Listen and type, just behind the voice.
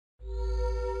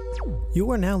You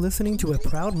are now listening to a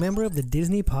proud member of the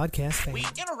Disney Podcast family. We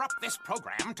interrupt this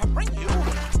program to bring you...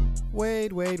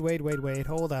 Wait.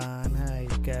 Hold on. Hi,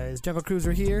 guys. Jungle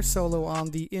Cruiser here, solo on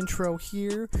the intro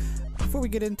here. Before we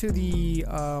get into the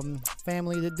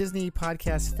the Disney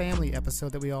Podcast family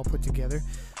episode that we all put together,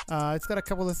 it's got a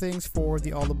couple of things for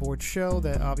the All Aboard show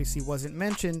that obviously wasn't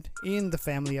mentioned in the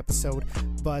family episode,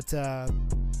 but...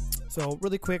 So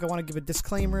really quick, I want to give a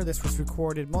disclaimer. Most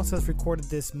of us recorded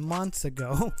this months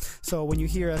ago. So when you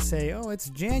hear us say, oh, it's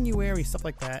January, stuff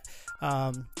like that,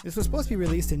 this was supposed to be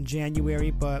released in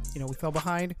January, but, we fell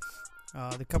behind.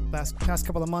 The past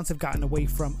couple of months have gotten away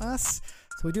from us.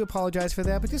 So we do apologize for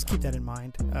that, but just keep that in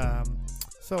mind.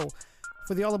 So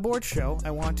for the All Aboard show,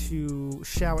 I want to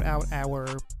shout out our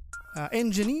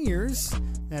engineers.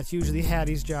 That's usually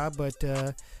Hattie's job, but...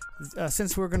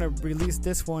 since we're going to release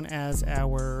this one as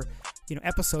our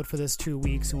episode for this 2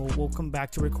 weeks, and we'll come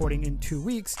back to recording in 2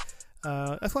 weeks,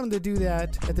 I just wanted to do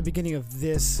that at the beginning of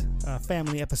this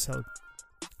family episode.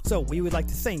 So we would like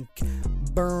to thank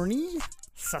Bernie,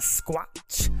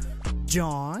 Sasquatch,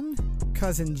 John,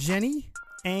 Cousin Jenny,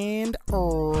 and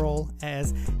Earl,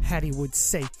 as Hattie would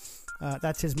say.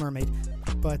 That's his mermaid.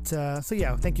 But,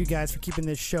 thank you guys for keeping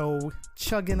this show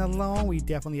chugging along. We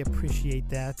definitely appreciate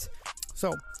that.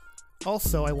 So,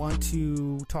 also, I want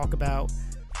to talk about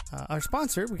our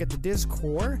sponsor. We got the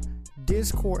Discord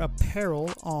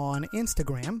Apparel on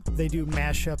Instagram. They do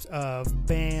mashups of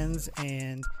bands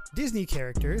and Disney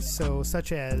characters,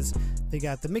 such as they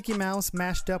got the Mickey Mouse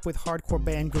mashed up with hardcore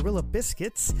band Gorilla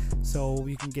Biscuits. So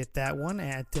you can get that one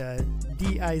at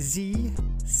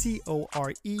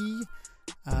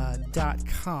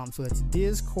DIZCORE.com. So that's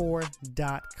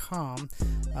DizCore.com.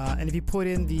 And if you put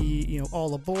in the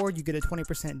All Aboard, you get a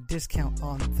 20% discount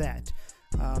on that.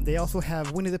 They also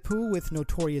have Winnie the Pooh with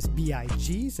Notorious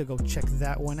B.I.G., so go check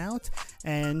that one out.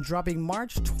 And dropping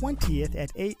March 20th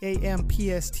at 8 a.m.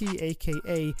 PST,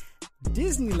 aka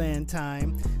Disneyland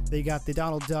time, they got the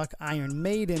Donald Duck Iron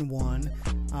Maiden one.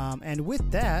 And with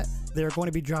that, they're going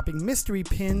to be dropping mystery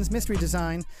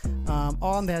design,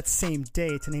 on that same day.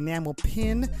 It's an enamel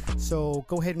pin, so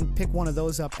go ahead and pick one of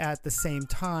those up at the same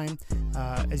time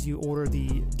as you order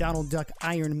the Donald Duck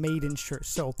Iron Maiden shirt.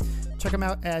 So check them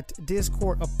out at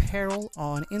Discord Apparel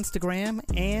on Instagram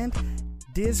and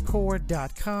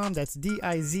Dizcore.com. That's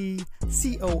DIZCORE.com.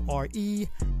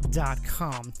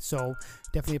 So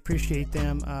definitely appreciate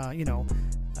them,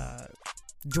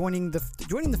 joining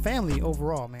the family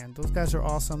overall, man. Those guys are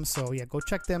awesome. So yeah, go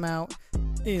check them out.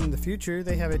 In the future,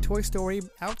 they have a Toy Story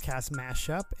Outcast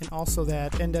mashup, and also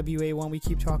that NWA one we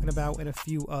keep talking about, and a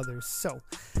few others. So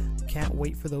can't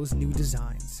wait for those new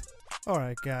designs.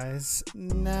 Alright guys,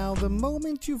 now the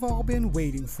moment you've all been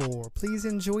waiting for. Please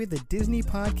enjoy the Disney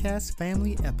Podcast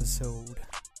family episode.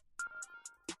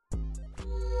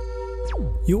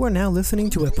 You are now listening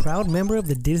to a proud member of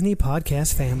the Disney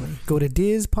Podcast family. Go to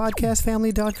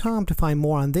DizPodcastFamily.com to find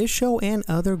more on this show and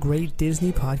other great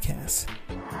Disney podcasts.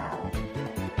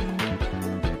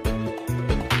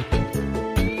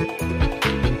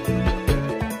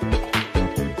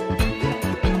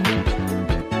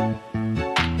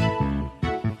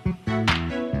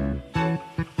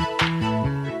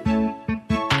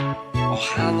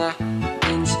 Ohana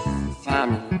means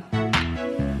family.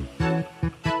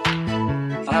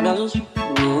 Family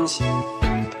means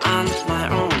on my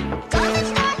own.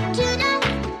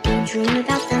 Don't dream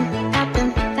about them.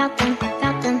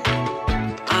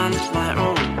 On my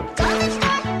own.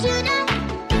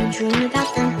 Don't dream about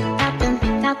them.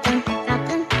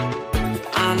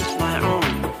 On my own.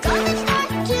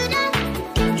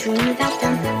 Don't dream about them.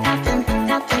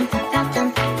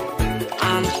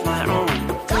 On my own.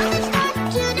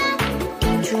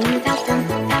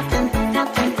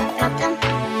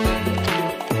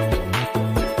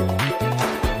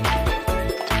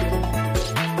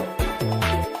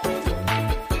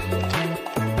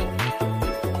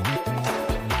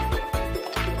 dream about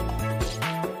them.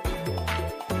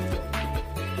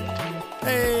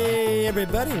 Hey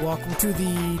everybody, welcome to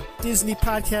the Disney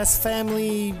Podcast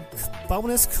family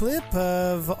bonus clip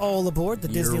of All Aboard, the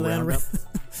Disneyland roundup.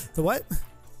 The what?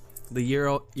 The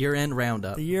year-end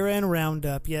roundup. The year-end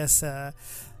roundup, yes.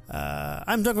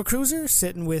 I'm Jungle Cruiser,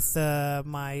 sitting with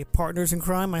my partners in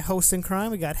crime, my hosts in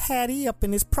crime. We got Hattie up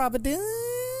in his Providence.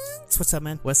 What's up,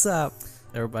 man? What's up,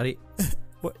 everybody?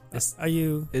 What are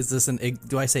you? Is this an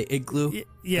do I say igloo?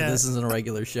 Yeah. Or this isn't a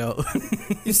regular show.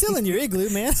 You're still in your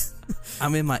igloo, man.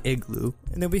 I'm in my igloo.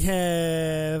 And then we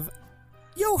have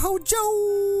Yo Ho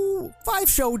Joe, Five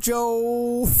Show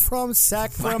Joe from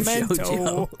Sacramento.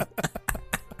 Joe.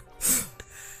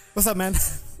 What's up, man?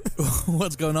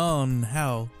 What's going on?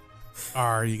 How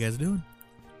are you guys doing?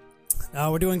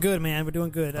 Oh, we're doing good, man. We're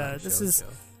doing good. This is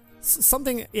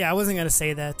something. Yeah, I wasn't gonna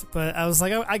say that, but I was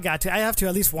like, I got to. I have to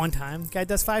at least one time. Guy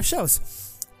does 5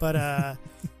 shows, but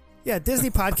yeah, Disney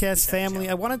Podcast Family.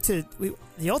 I wanted to.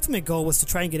 The ultimate goal was to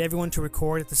try and get everyone to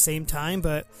record at the same time,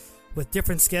 but with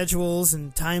different schedules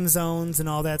and time zones and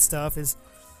all that stuff is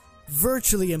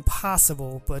virtually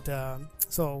impossible. But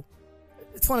so,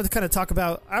 I just wanted to kind of talk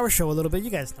about our show a little bit. You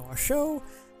guys know our show,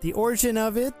 the origin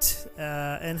of it,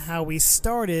 and how we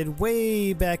started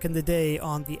way back in the day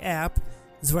on the app.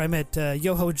 This is where I met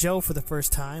Yoho Joe for the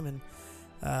first time, and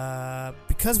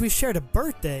because we shared a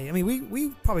birthday. I mean, we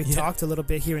probably talked a little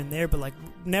bit here and there, but like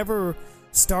never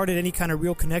started any kind of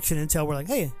real connection until we're like,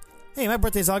 hey, my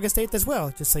birthday's August 8th as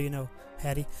well, just so you know,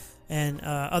 Hattie, and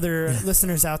other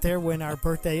listeners out there when our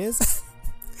birthday is.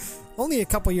 Only a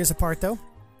couple years apart, though.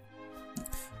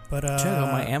 But Check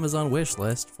out my Amazon wish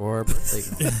list for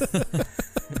birthday.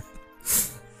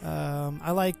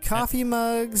 I like coffee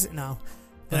mugs. No.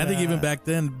 And I think even back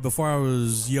then, before I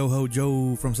was Yoho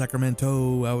Joe from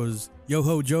Sacramento, I was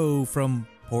Yoho Joe from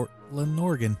Portland,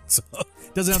 Oregon. So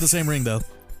it doesn't have the same ring, though.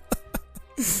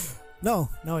 No,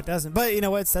 it doesn't. But you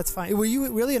know what? That's fine. Were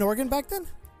you really in Oregon back then?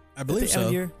 I believe so.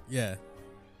 Year? Yeah.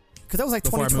 Because that was like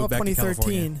Before I 2012, moved back to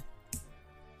 2013. California.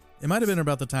 It might have been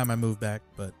about the time I moved back,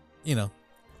 but, you know.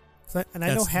 So, and I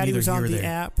know That's Hattie neither was on here or the there.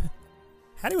 app.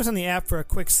 Hattie was on the app for a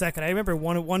quick second. I remember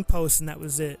one post, and that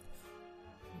was it.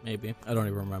 Maybe. I don't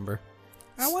even remember.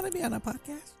 I want to be on a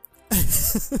podcast.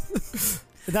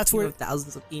 That's You where have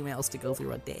thousands of emails to go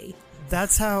through a day.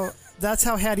 that's how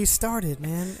Hattie started,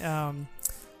 man.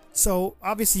 So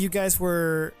obviously you guys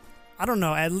were, I don't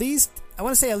know, I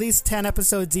want to say at least 10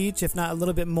 episodes each, if not a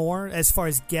little bit more as far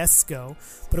as guests go.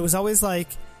 But it was always like,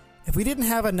 if we didn't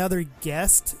have another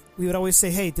guest, we would always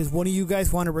say, hey, does one of you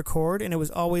guys want to record? And it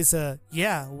was always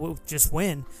yeah, we'll just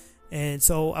win. And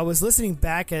so I was listening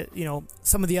back at,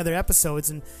 some of the other episodes,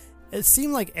 and it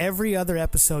seemed like every other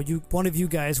episode, one of you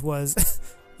guys was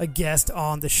a guest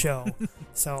on the show.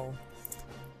 So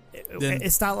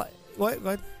it's not like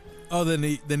what? Oh,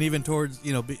 then even towards,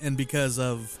 and because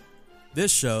of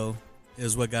this show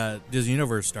is what got Disney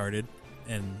Universe started,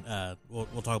 and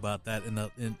we'll talk about that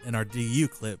in our DU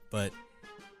clip, but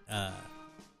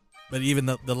even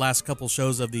the last couple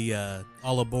shows of the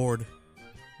All Aboard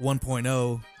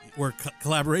 1.0 were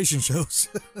collaboration shows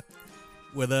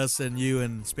with us and you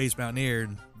and Space Mountaineer,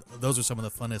 and those are some of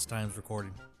the funnest times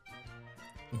recording.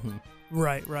 Mm-hmm.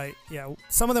 Right. Yeah.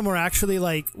 Some of them were actually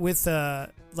like with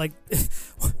like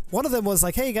one of them was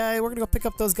like, hey guy, we're gonna go pick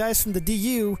up those guys from the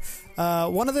DU.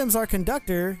 One of them's our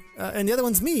conductor, and the other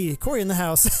one's me, Corey, in the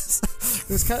house. It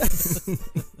was kind of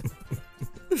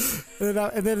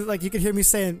and then like you could hear me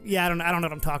saying, yeah, I don't know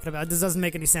what I'm talking about. This doesn't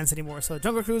make any sense anymore. So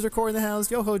Jungle Cruiser, Corey in the house,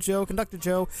 Yoho Joe, Conductor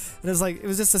Joe, and it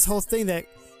was just this whole thing that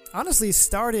honestly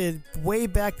started way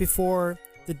back before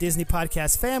the Disney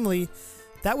Podcast Family.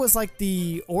 That was like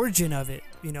the origin of it,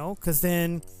 because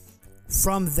then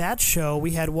from that show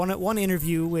we had one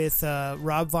interview with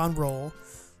Rob Von Roll,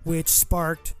 which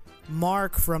sparked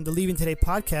Mark from the Leaving Today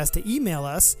podcast to email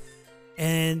us,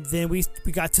 and then we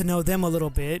got to know them a little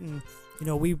bit, and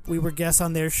we were guests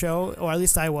on their show, or at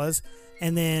least I was,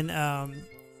 and then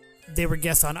they were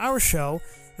guests on our show,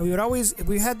 and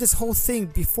we had this whole thing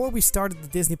before we started the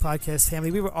Disney Podcast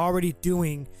Family. We were already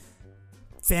doing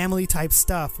family type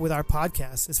stuff with our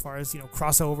podcast, as far as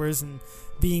crossovers and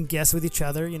being guests with each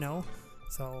other,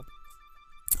 so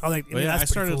I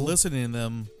started listening to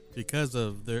them because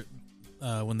of their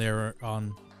when they were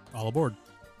on All Aboard,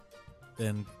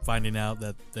 then finding out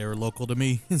that they were local to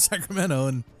me in Sacramento,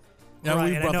 and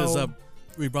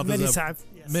we brought this up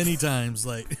many times,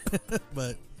 like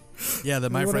but yeah,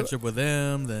 my friendship with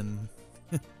them,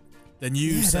 then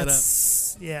you set up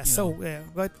go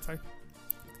ahead, sorry.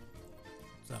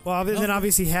 Well, then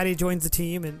obviously Hattie joins the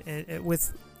team, and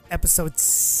with episode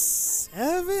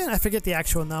 7, I forget the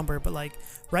actual number, but like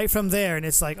right from there, and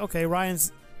it's like, okay,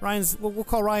 Ryan's we'll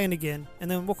call Ryan again,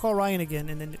 and then we'll call Ryan again,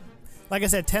 and then, like I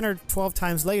said, 10 or 12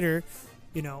 times later,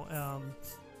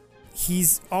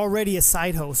 he's already a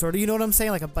side host, or do you know what I'm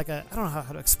saying? Like a I don't know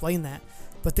how to explain that,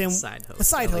 but then side host. A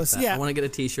side host, that. yeah. I want to get a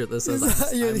T-shirt that says I'm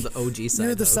the OG side host.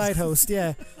 You're the side host,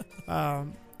 yeah. What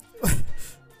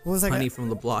was Honey from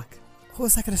the block. What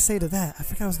was I going to say to that? I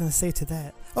forgot what I was going to say to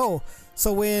that. Oh,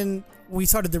 so when we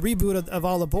started the reboot of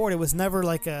All Aboard, it was never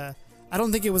like I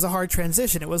don't think it was a hard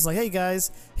transition. It was like, hey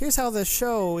guys, here's how the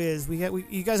show is.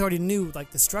 You guys already knew like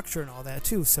the structure and all that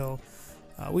too. So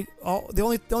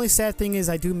the only sad thing is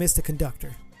I do miss the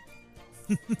conductor.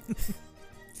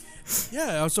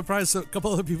 Yeah, I was surprised a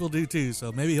couple other people do too.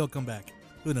 So maybe he'll come back.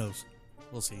 Who knows?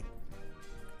 We'll see.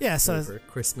 Yeah. So for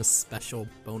Christmas special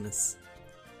bonus.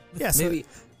 Yeah, so, Maybe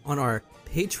on our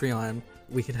Patreon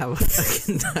we could have a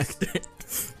conductor.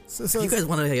 so If you guys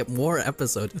want to get more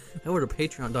episodes, go to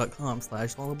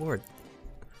patreon.com/allaboard.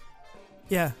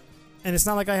 yeah. And it's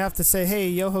not like I have to say, hey,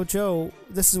 Yoho Joe,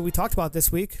 this is what we talked about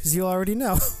this week, because you'll already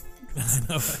know.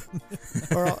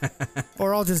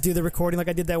 or I'll just do the recording like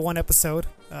I did that one episode,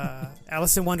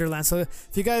 Alice in Wonderland. So if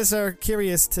you guys are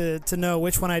curious to know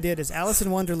which one I did, is Alice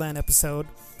in Wonderland episode.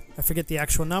 I forget the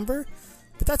actual number,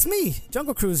 but that's me,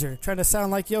 Jungle Cruiser, trying to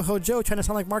sound like Yoho Joe, trying to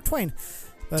sound like Mark Twain.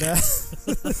 But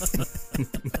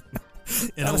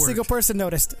not a single person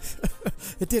noticed.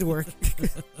 It did work.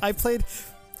 I played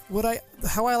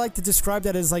how I like to describe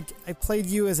that is like I played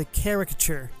you as a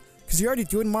caricature, because you're already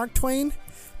doing Mark Twain.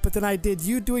 But then I did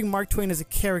you doing Mark Twain as a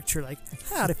character, like,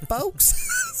 howdy,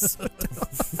 folks.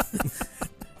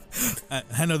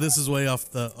 I know this is way off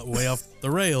the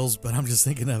rails, but I'm just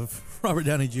thinking of Robert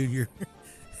Downey Jr.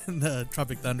 in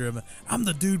Tropic Thunder. I'm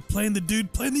the dude playing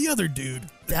the other dude.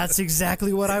 That's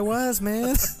exactly what I was,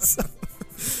 man.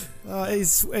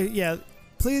 Yeah,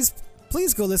 please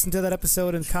go listen to that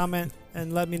episode and comment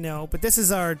and let me know. But this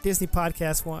is our Disney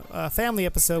podcast family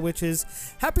episode, which is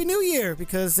Happy New Year,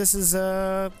 because this is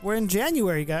we're in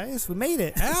January, guys. We made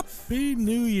it. Happy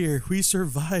New Year. We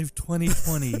survived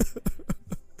 2020.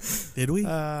 Did we?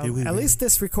 At least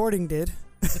this recording did.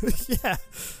 Yeah.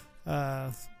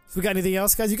 So we got anything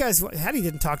else, guys? You guys, Hattie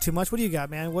didn't talk too much. What do you got,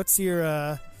 man? What's your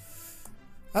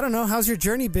I don't know. How's your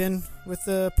journey been with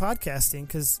the podcasting?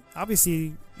 Because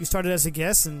obviously you started as a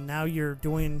guest and now you're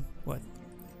doing what?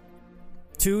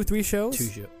 2-3 shows?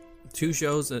 Two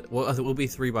shows. Well, it will be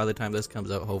 3 by the time this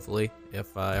comes out, hopefully,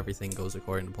 if everything goes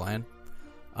according to plan.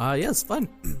 Yeah, it's fun.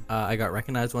 I got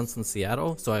recognized once in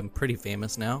Seattle, so I'm pretty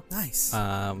famous now. Nice.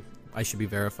 I should be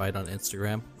verified on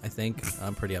Instagram, I think.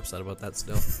 I'm pretty upset about that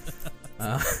still.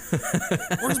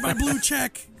 Where's my blue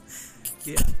check?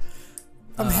 Yeah.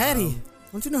 I'm Hattie.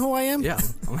 Don't you know who I am? Yeah,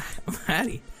 I'm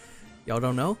Hattie. Y'all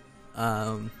don't know?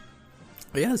 But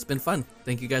yeah, it's been fun.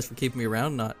 Thank you guys for keeping me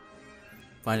around, not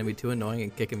finding me too annoying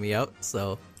and kicking me out.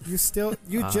 So you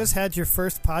just had your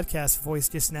first podcast voice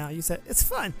just now. You said it's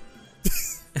fun.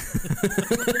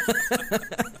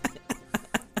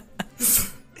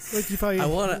 Like you probably. I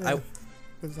want to.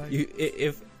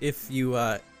 Yeah. If you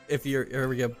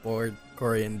ever get bored,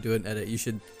 Corey, and do an edit, you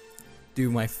should do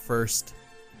my first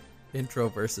intro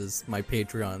versus my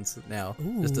Patreons now.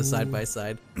 Ooh. Just a side by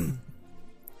side.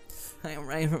 Hi, I'm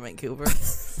Ryan from Vancouver.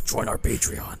 Join our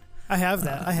Patreon. I have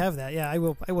that. Yeah, I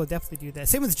will definitely do that.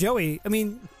 Same with Joey. I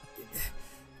mean,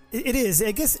 it is.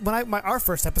 I guess when our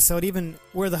first episode, even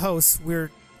we're the hosts.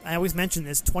 I always mention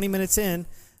this. 20 minutes in,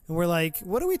 and we're like,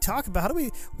 what do we talk about? How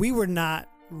do we were not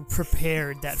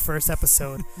prepared that first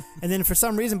episode, and then for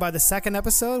some reason by the second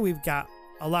episode we've got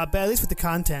a lot better. At least with the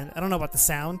content. I don't know about the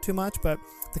sound too much, but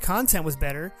the content was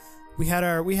better. We had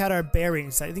our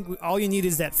bearings. I think all you need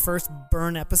is that first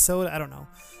burn episode. I don't know.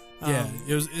 Yeah,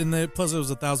 it was plus it was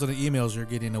 1,000 emails you're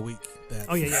getting a week.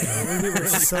 We were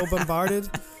so bombarded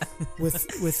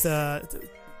with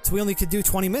so we only could do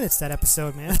 20 minutes that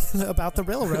episode, man, about the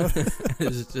railroad.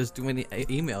 There's just too many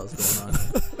emails going on.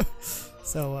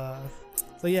 So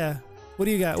yeah, what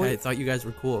do you got? I thought you guys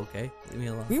were cool. Okay, leave me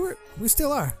alone. We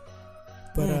still are,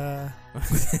 but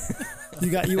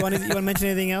you want to mention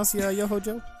anything else, Yoho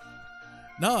Joe?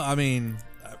 No, I mean,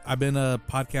 I've been a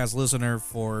podcast listener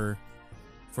for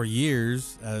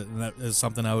years, and that is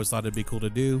something I always thought it'd be cool to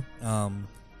do.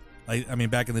 I mean,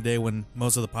 back in the day when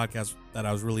most of the podcasts that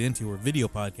I was really into were video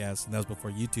podcasts, and that was before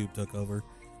YouTube took over.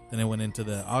 Then I went into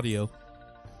the audio,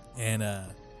 and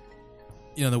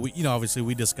obviously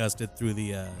we discussed it through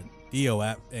the Dio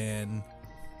app, and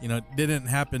it didn't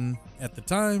happen at the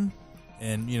time,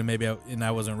 and maybe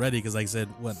I wasn't ready because, like I said,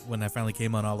 when I finally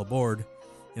came on All Aboard,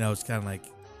 it's kind of like,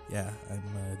 yeah, I'm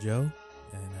Joe,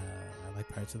 and I like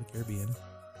Pirates of the Caribbean.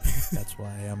 That's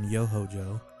why I'm Yoho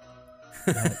Joe.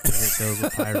 Because it goes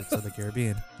with Pirates of the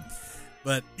Caribbean.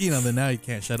 But then now you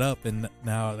can't shut up, and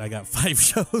now I got 5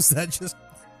 shows that just.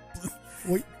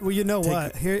 Well, you know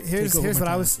what? Here's what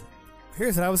I was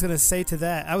gonna say to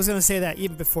that. I was gonna say that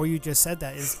even before you just said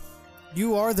that is,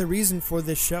 you are the reason for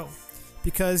this show,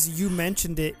 because you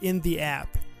mentioned it in the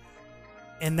app.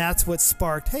 And that's what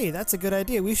sparked, hey, that's a good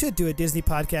idea. We should do a Disney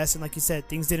podcast. And like you said,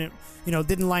 things didn't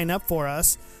line up for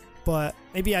us. But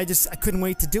maybe I couldn't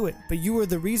wait to do it. But you were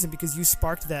the reason, because you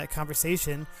sparked that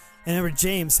conversation. And I remember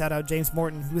James, shout out James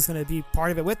Morton, who was going to be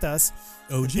part of it with us.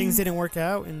 Things didn't work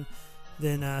out. And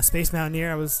then Space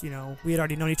Mountaineer, we had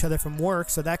already known each other from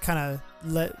work. So that kind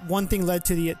of one thing led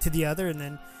to the other. And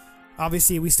then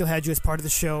obviously we still had you as part of the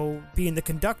show being the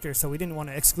conductor. So we didn't want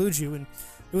to exclude you. And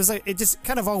it was like it just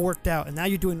kind of all worked out. And now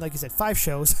you're doing, like you said, 5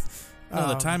 shows. No,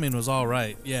 the timing was all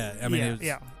right. Yeah, I mean,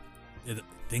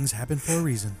 things happen for a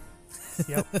reason.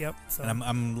 Yep. So. And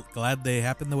I'm glad they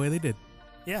happened the way they did.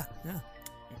 Yeah.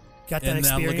 Got that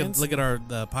experience. Now look at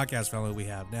the podcast family we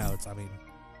have now. It's, I mean,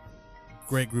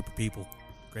 great group of people.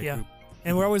 Great group.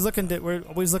 And we're always looking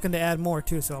to add more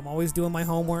too. So I'm always doing my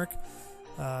homework.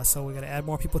 So we got to add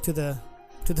more people to the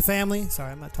family.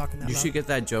 Sorry, I'm not talking that loud. You should get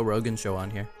that Joe Rogan show on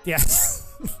here. Yes.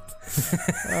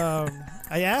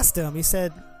 I asked him. He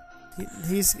said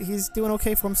he's doing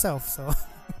okay for himself. So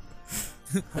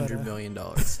 $100 million.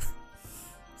 It's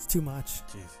too much.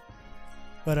 Jeez.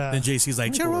 But then JC's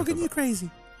like, Joe Rogan, you crazy.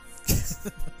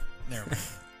 Never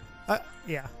mind.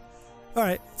 Yeah. All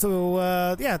right.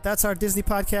 So that's our Disney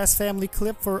Podcast family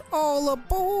clip for All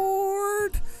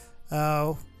Aboard.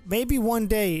 Maybe one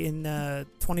day in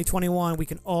 2021 we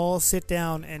can all sit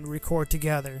down and record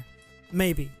together.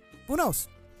 Maybe. Who knows?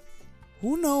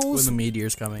 When the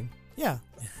meteor's coming. Yeah.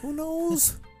 Who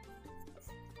knows?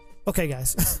 Okay,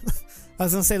 guys. I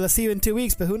was going to say let's see you in 2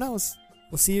 weeks, but who knows?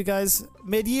 We'll see you guys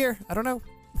mid-year. I don't know.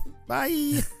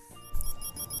 Bye.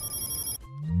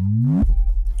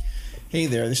 Hey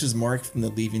there, this is Mark from the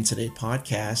Leaving Today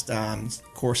podcast.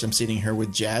 Of course, I'm sitting here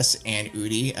with Jess and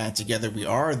Udi. Together we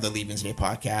are the Leaving Today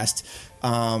podcast.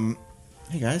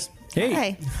 Hey, guys.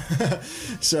 Hey.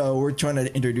 So we're trying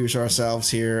to introduce ourselves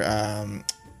here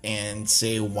and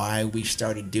say why we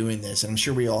started doing this. And I'm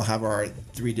sure we all have our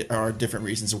different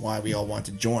reasons why we all want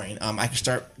to join. I can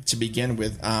start to begin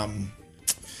with...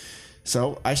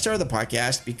 So I started the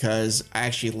podcast because I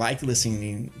actually like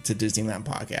listening to Disneyland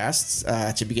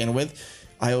podcasts to begin with.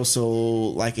 I also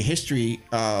like a history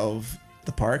of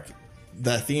the park,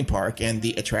 the theme park, and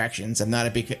the attractions. I'm not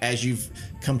a big, as you've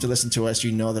come to listen to us,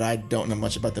 you know that I don't know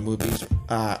much about the movies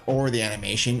or the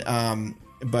animation.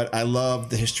 But I love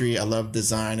the history. I love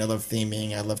design. I love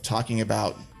theming. I love talking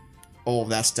about all of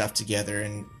that stuff together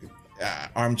and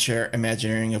armchair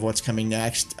imagineering of what's coming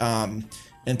next.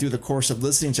 And through the course of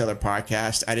listening to other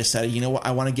podcasts, I decided, you know what, I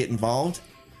want to get involved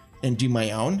and do my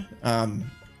own.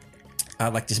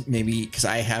 I'd like to maybe, because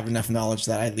I have enough knowledge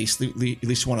that I at least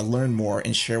want to learn more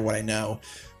and share what I know,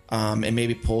 and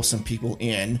maybe pull some people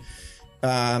in.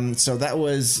 So that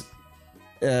was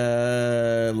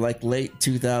like late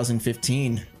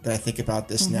 2015 that I think about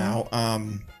this now.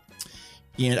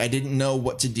 And I didn't know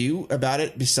what to do about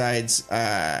it besides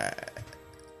I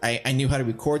knew how to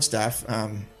record stuff.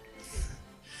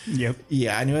 Yep.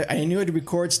 Yeah, I knew how to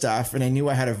record stuff, and I knew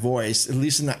I had a voice, at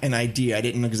least an idea. I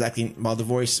didn't know exactly. Well, the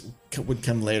voice would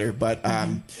come later, but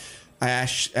I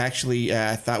actually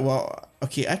thought, well,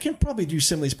 okay, I can probably do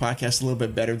some of these podcasts a little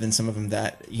bit better than some of them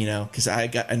that, because I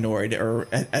got annoyed or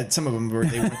at some of them where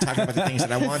they weren't talking about the things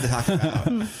that I wanted to talk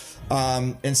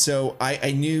about. And so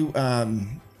I knew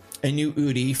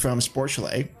Udi from Sport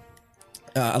Chalet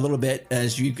a little bit,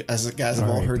 as you guys have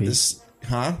all heard this.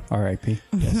 Huh? R.I.P.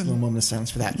 Yes, a little moment of silence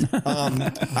for that.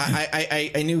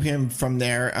 I knew him from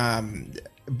there, and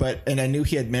I knew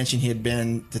he had mentioned he had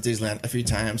been to Disneyland a few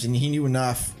times, and he knew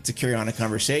enough to carry on a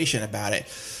conversation about it.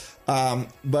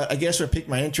 But I guess what piqued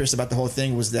my interest about the whole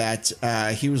thing was that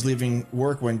he was leaving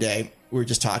work one day. We were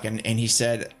just talking, and he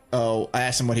said, I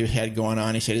asked him what he had going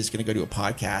on. He said he's going to go do a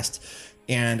podcast.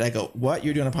 And I go, what?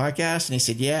 You're doing a podcast? And he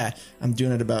said, yeah, I'm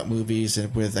doing it about movies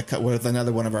and with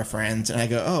another one of our friends. And I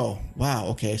go, oh, wow.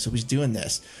 Okay. So he's doing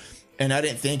this. And I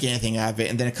didn't think anything of it.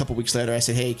 And then a couple weeks later, I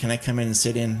said, hey, can I come in and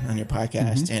sit in on your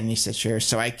podcast? And he said, sure.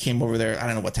 So I came over there. I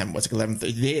don't know what time it was, like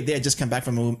 11:30. They had just come back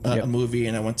from a movie,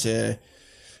 and I went to,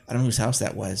 I don't know whose house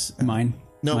that was. Mine.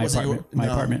 No, it wasn't apartment. My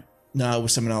apartment. No, it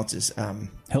was someone else's.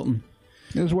 Hilton.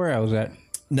 It was where I was at.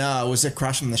 No, it was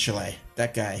across from the chalet.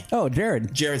 That guy. Oh,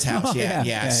 Jared's house. Oh,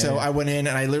 Yeah. So I went in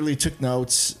and I literally took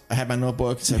notes. I had my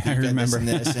notebook. So I remember. This and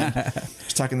this. And I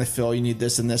was talking to Phil. You need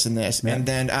this and this and this. Yeah. And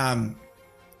then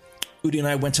Udi and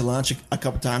I went to lunch a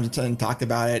couple times and talked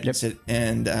about it. Yep.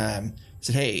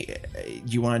 Said, hey,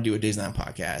 do you want to do a Disneyland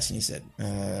podcast? And he said,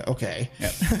 okay.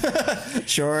 Yep.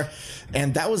 Sure.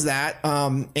 And that was that.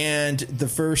 And the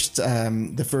first,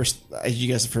 as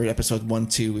you guys have heard, episode 1,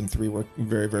 2, and 3 were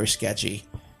very, very sketchy.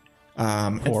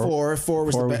 And four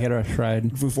was we hit our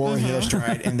stride. Before we hit our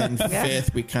stride, and then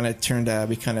fifth we kind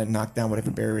of knocked down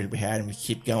whatever barrier we had, and we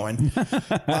keep going.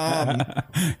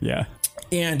 Yeah.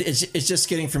 And it's just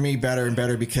getting for me better and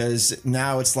better, because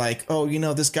now it's like, oh,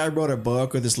 this guy wrote a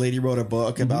book, or this lady wrote a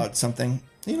book about something.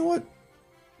 You know what?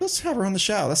 Let's have her on the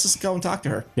show. Let's just go and talk to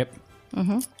her. Yep.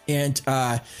 And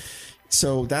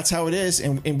So that's how it is,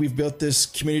 and we've built this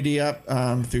community up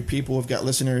through people. We've got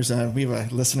listeners. We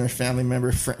have a listener, family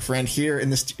member, friend here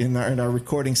in our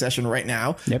recording session right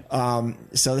now. Yep.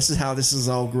 So this is how this has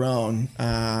all grown,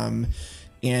 and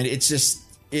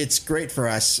it's great for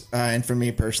us, and for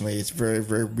me personally, it's very,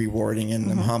 very rewarding, and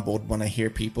I'm humbled when I hear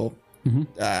people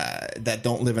that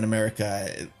don't live in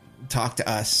America talk to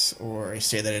us or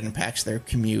say that it impacts their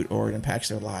commute or it impacts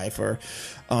their life, or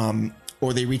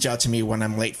they reach out to me when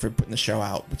I'm late for putting the show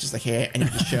out, which is like, hey, I need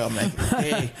the show. I'm like,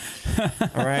 hey,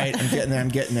 all right, I'm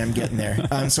getting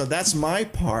there. So that's my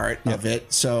part of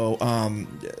it. So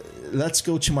let's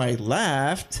go to my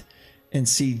left and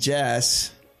see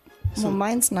Jess. Well,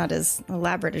 mine's not as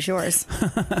elaborate as yours.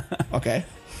 Okay.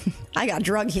 I got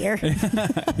drug here,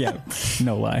 Yeah,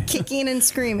 no lie. kicking and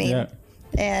screaming, Yeah.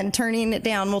 and turning it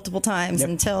down multiple times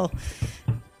until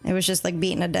it was just like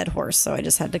beating a dead horse. So I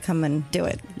just had to come and do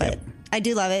it. But I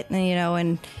do love it,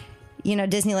 and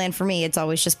Disneyland for me, it's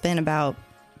always just been about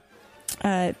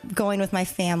going with my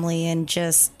family, and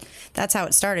just that's how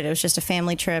it started. It was just a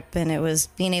family trip, and it was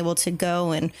being able to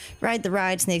go and ride the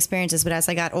rides and the experiences. But as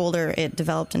I got older, it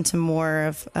developed into more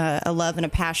of a love and a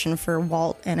passion for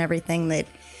Walt and everything that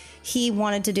he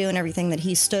wanted to do and everything that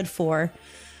he stood for.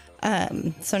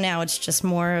 So now it's just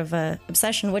more of a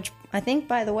obsession, which I think,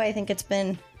 by the way, I think it's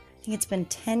been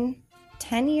 10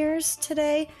 years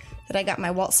today that I got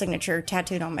my Walt signature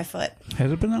tattooed on my foot.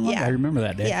 Has it been that long? Yeah. I remember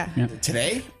that day. Yeah.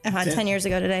 Today? 10 years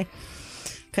ago today.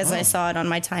 Because I saw it on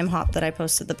my time hop that I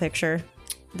posted the picture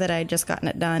that I just gotten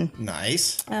it done.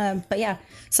 Nice. But yeah,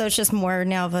 so it's just more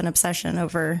now of an obsession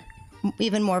over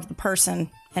even more of the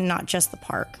person and not just the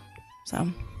park. So,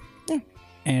 yeah.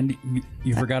 And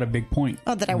you forgot a big point.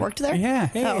 Oh, that I worked there? Yeah.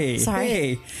 Hey. Oh, sorry.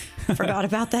 Hey. Forgot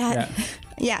about that.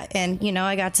 Yeah. And,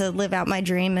 I got to live out my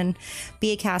dream and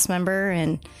be a cast member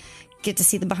and get to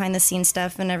see the behind the scenes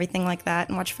stuff and everything like that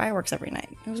and watch fireworks every night.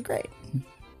 It was great.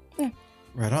 Yeah.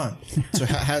 Right on. So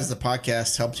has the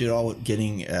podcast helped you at all with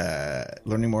getting,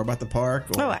 learning more about the park?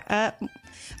 Or? I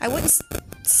wouldn't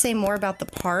say more about the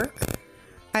park.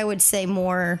 I would say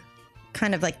more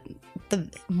kind of like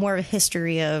more of a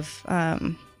history of, let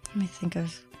me think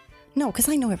of, no, because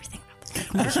I know everything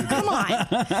about this. Come on.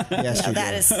 Yes, No,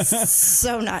 that is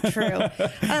so not true.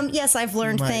 Yes, I've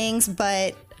learned things,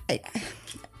 but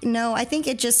I think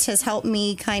it just has helped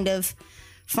me kind of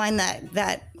find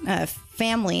that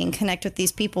family and connect with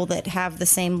these people that have the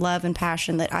same love and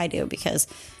passion that I do, because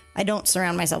I don't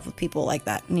surround myself with people like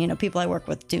that. And, people I work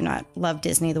with do not love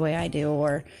Disney the way I do,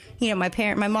 or,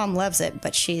 my mom loves it,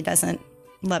 but she doesn't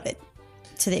love it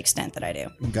to the extent that I do.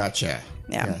 Gotcha.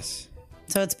 Yeah. Yes.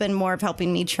 So it's been more of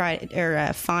helping me try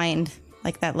or find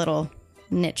like that little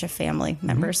niche of family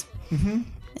members. Mm-hmm.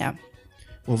 Yeah.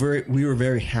 Well, we were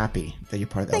very happy that you're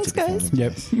part of the Thanks, LTP guys. family.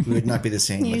 Yep. We would not be the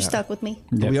same. You're without- stuck with me.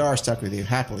 We are stuck with you.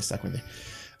 Happily stuck with you.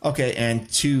 Okay, and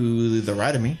to the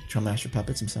right of me, Trollmaster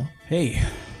Puppets himself. Hey.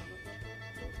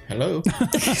 Hello.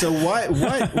 So what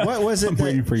was it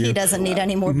Waiting that, for you. He doesn't need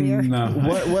any more beer. No.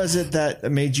 what was it that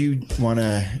made you want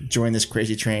to join this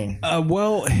crazy train?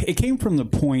 Well, it came from the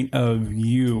point of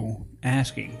you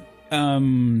asking.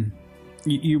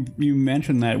 You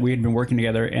mentioned that we had been working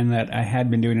together and that I had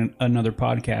been doing another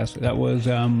podcast that was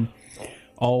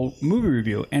all movie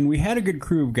review, and we had a good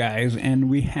crew of guys, and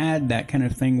we had that kind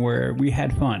of thing where we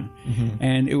had fun,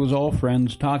 and it was all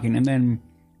friends talking. And then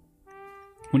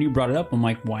when you brought it up, I'm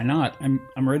like, why not? I'm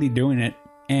already doing it,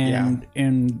 and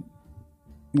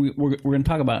we're going to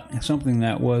talk about something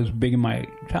that was big in my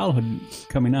childhood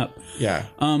coming up. Yeah.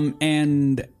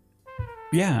 And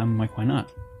yeah, I'm like, why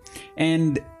not?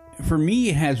 And for me,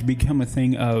 it has become a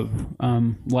thing of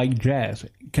like jazz,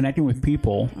 connecting with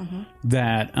people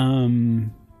that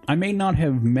I may not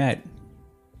have met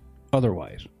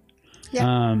otherwise.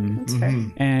 Yeah, that's fair.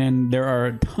 And there are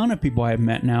a ton of people I've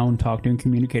met now and talked to and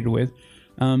communicated with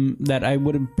that I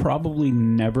would have probably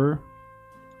never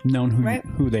known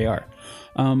who they are.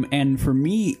 And for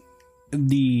me,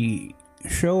 the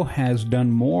show has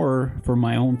done more for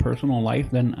my own personal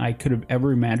life than I could have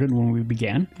ever imagined when we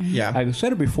began. Yeah. I've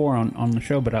said it before on the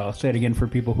show, but I'll say it again for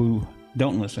people who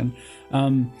don't listen.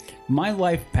 My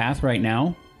life path right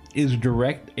now is a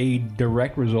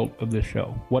direct result of this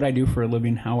show. What I do for a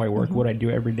living, how I work, what I do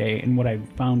every day, and what I've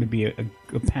found to be a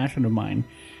passion of mine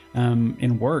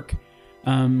in work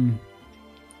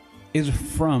is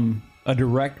from a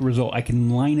direct result. I can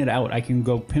line it out. I can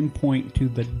go pinpoint to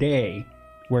the day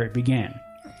where it began.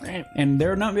 Right. And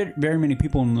there are not very many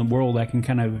people in the world that can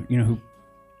kind of, who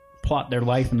plot their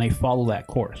life and they follow that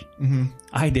course.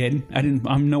 I did.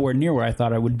 I'm nowhere near where I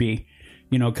thought I would be,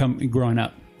 growing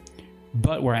up.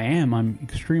 But where I am, I'm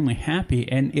extremely happy,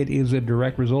 and it is a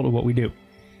direct result of what we do.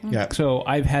 Yeah. So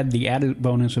I've had the added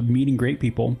bonus of meeting great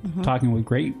people, talking with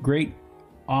great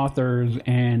authors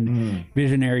and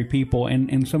visionary people,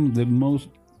 and some of the most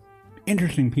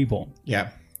interesting people. Yeah.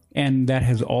 And that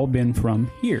has all been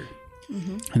from here.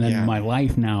 And then my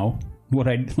life now, what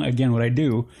I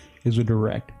do is a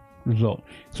direct result.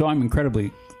 So I'm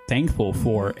incredibly thankful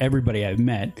for everybody I've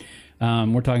met.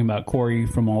 We're talking about Corey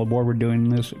from All Aboard. We're doing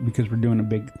this because we're doing a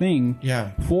big thing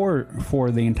for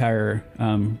the entire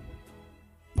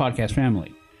podcast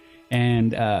family.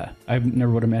 And I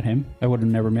never would have met him. I would have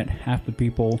never met half the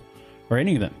people or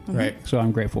any of them. Right. So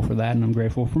I'm grateful for that, and I'm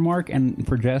grateful for Mark and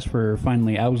for Jess for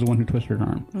finally, I was the one who twisted her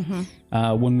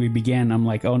arm. When we began, I'm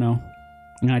like, oh no.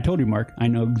 And I told you, Mark, I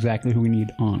know exactly who we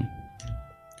need on.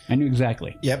 I knew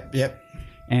exactly. Yep.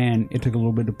 And it took a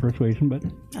little bit of persuasion, but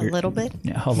A little bit?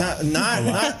 yeah, a lot.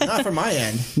 Not from my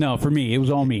end. No, for me, it was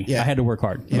all me. Yeah. I had to work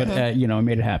hard, but I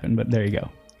made it happen. But there you go.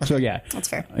 So yeah, That's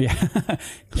fair. yeah.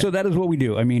 So that is what we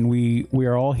do. I mean, we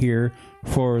are all here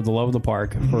for the love of the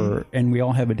park, and we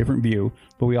all have a different view,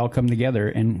 but we all come together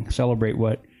and celebrate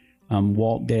what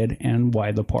Walt did and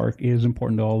why the park is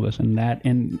important to all of us, and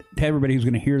to everybody who's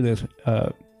going to hear this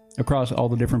across all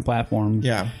the different platforms.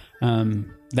 Yeah.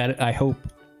 That I hope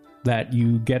that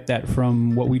you get that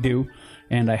from what we do,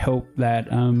 and I hope that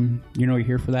you're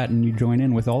here for that and you join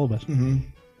in with all of us.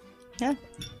 Yeah.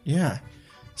 Yeah.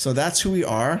 So that's who we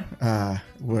are.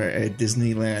 We're a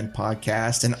Disneyland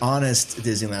podcast, an honest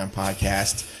Disneyland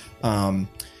podcast.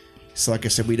 So like I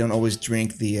said, we don't always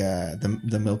drink the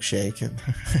milkshake.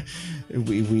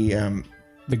 we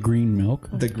The green milk.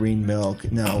 The green milk.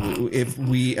 No, if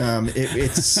we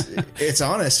it's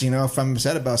honest. If I'm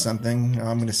upset about something,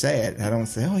 I'm going to say it. I don't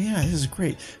say, "Oh yeah, this is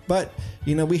great." But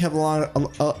we have a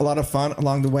lot of fun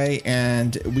along the way,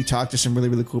 and we talk to some really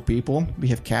really cool people. We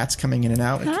have cats coming in and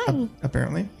out,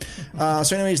 apparently.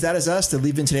 So, anyways, that is us, the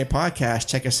Leave In Today podcast.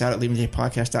 Check us out at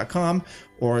leavintodaypodcast.com,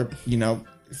 or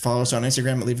follow us on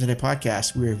Instagram at Leave In Today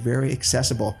Podcast. We are very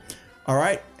accessible. All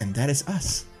right, and that is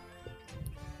us.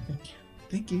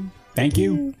 Thank you. Thank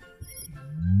you.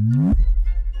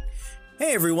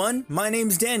 Hey everyone, my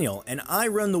name's Daniel, and I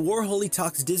run the Warholy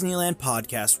Talks Disneyland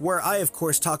podcast, where I of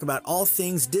course talk about all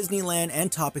things Disneyland and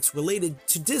topics related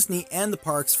to Disney and the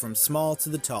parks from small to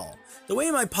the tall. The way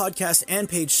my podcast and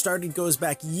page started goes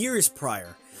back years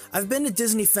prior. I've been a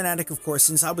Disney fanatic, of course,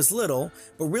 since I was little,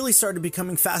 but really started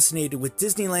becoming fascinated with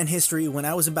Disneyland history when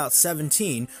I was about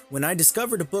 17, when I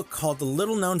discovered a book called The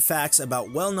Little Known Facts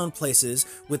About Well-Known Places,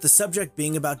 with the subject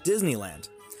being about Disneyland.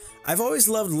 I've always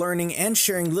loved learning and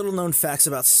sharing little-known facts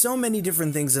about so many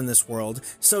different things in this world,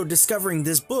 so discovering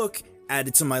this book,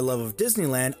 added to my love of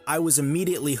Disneyland, I was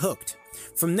immediately hooked.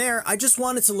 From there, I just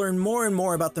wanted to learn more and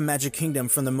more about the Magic Kingdom,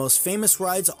 from the most famous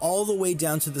rides all the way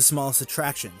down to the smallest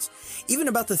attractions. Even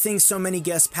about the things so many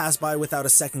guests pass by without a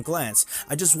second glance,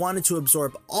 I just wanted to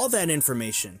absorb all that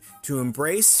information, to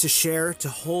embrace, to share, to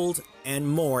hold, and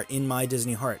more in my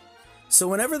Disney heart. So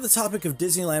whenever the topic of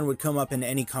Disneyland would come up in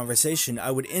any conversation,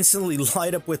 I would instantly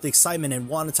light up with excitement and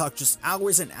want to talk just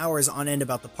hours and hours on end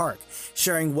about the park,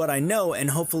 sharing what I know and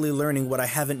hopefully learning what I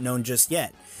haven't known just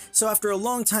yet. So after a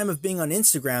long time of being on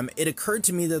Instagram, it occurred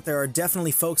to me that there are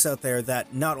definitely folks out there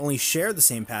that not only share the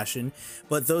same passion,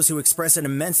 but those who express it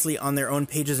immensely on their own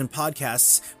pages and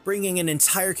podcasts, bringing an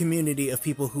entire community of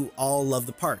people who all love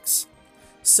the parks.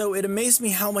 So it amazed me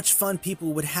how much fun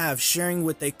people would have sharing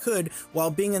what they could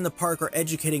while being in the park, or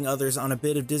educating others on a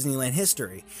bit of Disneyland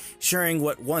history, sharing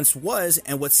what once was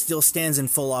and what still stands in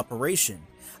full operation.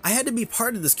 I had to be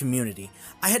part of this community.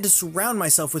 I had to surround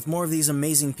myself with more of these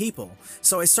amazing people.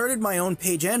 So I started my own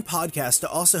page and podcast to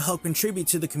also help contribute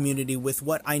to the community with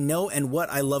what I know and what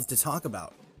I love to talk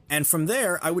about. And from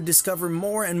there, I would discover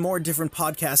more and more different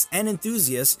podcasts and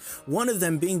enthusiasts, one of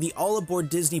them being the All Aboard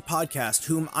Disney podcast,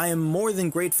 whom I am more than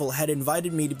grateful had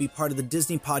invited me to be part of the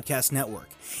Disney Podcast Network.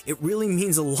 It really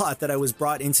means a lot that I was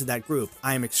brought into that group.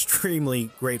 I am extremely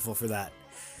grateful for that.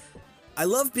 I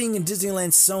love being in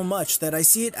Disneyland so much that I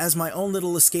see it as my own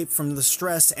little escape from the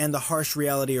stress and the harsh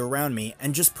reality around me,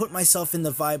 and just put myself in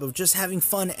the vibe of just having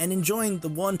fun and enjoying the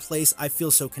one place I feel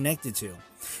so connected to.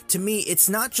 To me, it's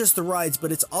not just the rides,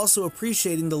 but it's also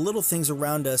appreciating the little things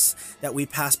around us that we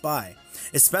pass by,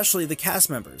 especially the cast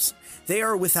members. They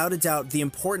are without a doubt the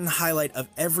important highlight of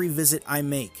every visit I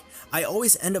make. I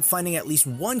always end up finding at least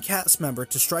one cast member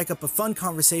to strike up a fun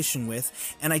conversation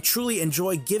with, and I truly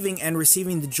enjoy giving and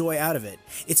receiving the joy out of it.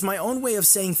 It's my own way of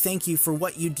saying thank you for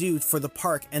what you do for the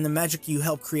park and the magic you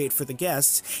help create for the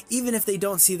guests, even if they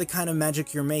don't see the kind of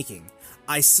magic you're making.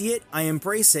 I see it, I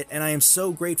embrace it, and I am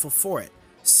so grateful for it.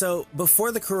 So,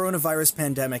 before the coronavirus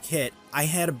pandemic hit, I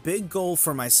had a big goal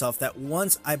for myself that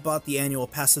once I bought the annual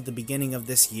pass at the beginning of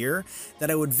this year,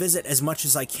 that I would visit as much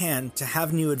as I can to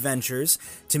have new adventures,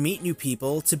 to meet new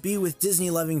people, to be with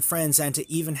Disney-loving friends, and to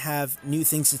even have new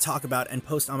things to talk about and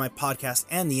post on my podcast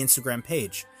and the Instagram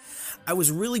page. I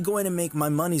was really going to make my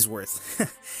money's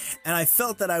worth, and I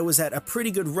felt that I was at a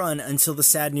pretty good run until the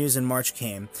sad news in March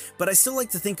came, but I still like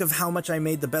to think of how much I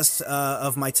made the best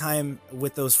of my time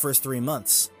with those first 3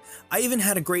 months. I even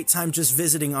had a great time just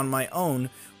visiting on my own,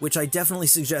 which I definitely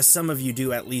suggest some of you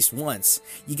do at least once.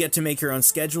 You get to make your own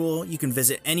schedule, you can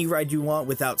visit any ride you want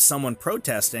without someone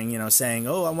protesting, saying,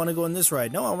 oh, I want to go on this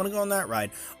ride, no, I want to go on that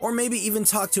ride, or maybe even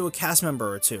talk to a cast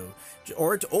member or two.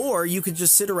 Or you could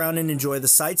just sit around and enjoy the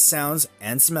sights, sounds,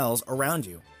 and smells around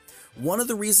you. One of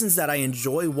the reasons that I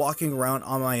enjoy walking around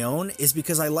on my own is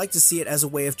because I like to see it as a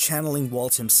way of channeling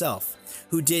Walt himself,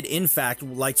 who did in fact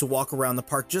like to walk around the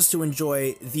park just to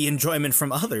enjoy the enjoyment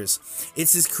from others.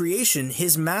 It's his creation,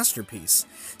 his masterpiece.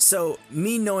 So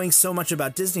me knowing so much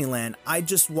about Disneyland, I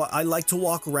like to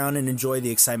walk around and enjoy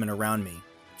the excitement around me,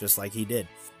 just like he did.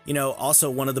 Also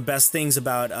one of the best things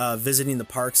about visiting the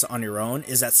parks on your own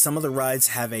is that some of the rides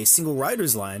have a single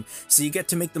rider's line, so you get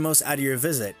to make the most out of your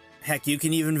visit. Heck, you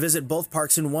can even visit both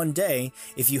parks in one day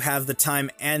if you have the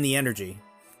time and the energy.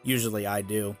 Usually I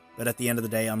do, but at the end of the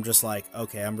day, I'm just like,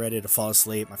 okay, I'm ready to fall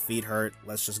asleep, my feet hurt,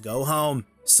 let's just go home.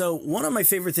 So one of my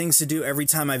favorite things to do every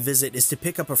time I visit is to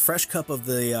pick up a fresh cup of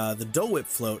the Dole Whip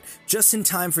float just in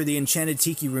time for the Enchanted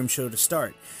Tiki Room show to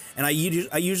start. And I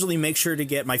usually make sure to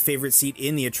get my favorite seat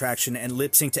in the attraction and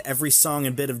lip sync to every song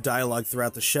and bit of dialogue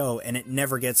throughout the show, and it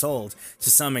never gets old. To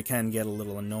some, it can get a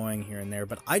little annoying here and there,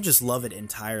 but I just love it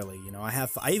entirely.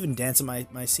 I even dance in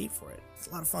my seat for it. It's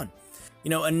a lot of fun.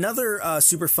 Another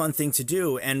super fun thing to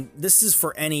do, and this is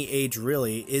for any age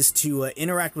really, is to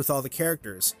interact with all the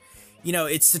characters.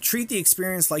 It's to treat the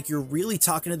experience like you're really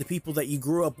talking to the people that you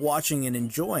grew up watching and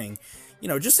enjoying.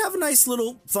 Just have a nice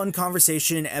little fun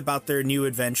conversation about their new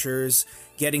adventures,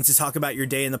 getting to talk about your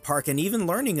day in the park, and even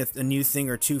learning a new thing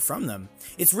or two from them.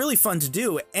 It's really fun to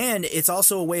do, and it's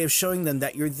also a way of showing them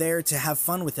that you're there to have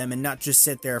fun with them and not just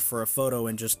sit there for a photo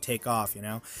and just take off,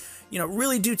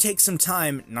 Really do take some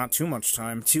time, not too much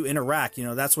time, to interact,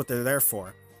 that's what they're there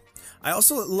for. I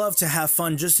also love to have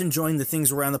fun just enjoying the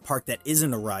things around the park that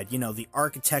isn't a ride. The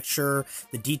architecture,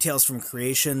 the details from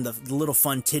creation, the little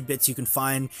fun tidbits you can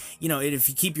find. If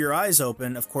you keep your eyes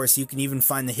open, of course, you can even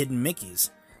find the hidden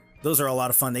Mickeys. Those are a lot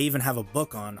of fun. They even have a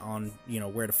book on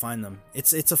where to find them.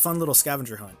 It's a fun little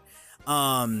scavenger hunt.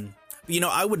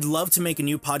 I would love to make a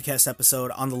new podcast episode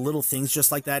on the little things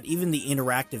just like that, even the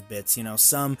interactive bits,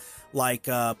 some like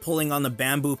pulling on the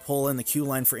bamboo pole in the queue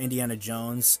line for Indiana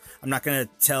Jones. I'm not going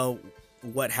to tell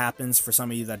what happens for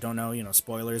some of you that don't know,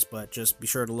 spoilers, but just be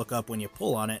sure to look up when you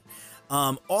pull on it.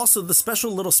 Also, the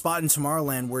special little spot in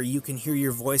Tomorrowland where you can hear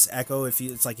your voice echo. If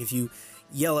you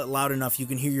yell it loud enough, you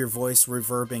can hear your voice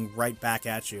reverbing right back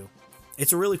at you.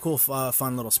 It's a really cool,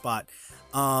 fun little spot.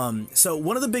 So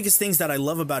one of the biggest things that I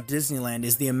love about Disneyland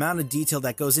is the amount of detail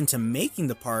that goes into making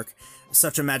the park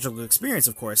such a magical experience,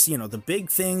 of course. The big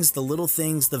things, the little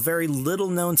things, the very little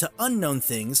known to unknown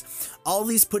things, all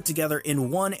these put together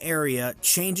in one area,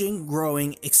 changing,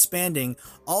 growing, expanding,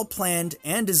 all planned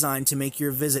and designed to make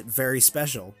your visit very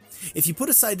special. If you put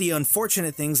aside the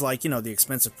unfortunate things like, the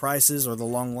expensive prices or the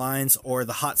long lines or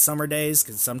the hot summer days,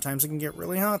 because sometimes it can get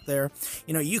really hot there,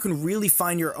 you can really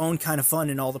find your own kind of fun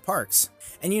in all the parks.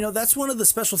 And that's one of the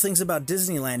special things about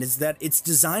Disneyland is that it's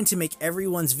designed to make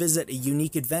everyone's visit a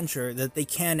unique adventure that they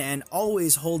can and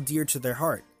always hold dear to their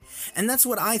heart. And that's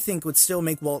what I think would still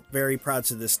make Walt very proud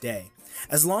to this day.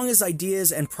 As long as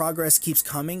ideas and progress keeps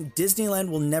coming, Disneyland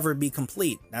will never be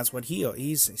complete. That's what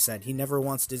he said. He never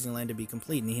wants Disneyland to be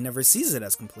complete, and he never sees it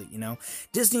as complete,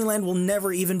 Disneyland will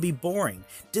never even be boring.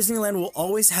 Disneyland will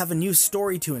always have a new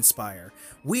story to inspire.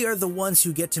 We are the ones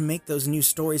who get to make those new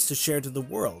stories to share to the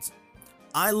world.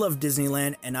 I love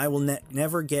Disneyland, and I will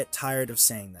never get tired of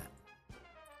saying that.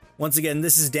 Once again,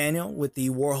 this is Daniel with the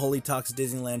Warholy Talks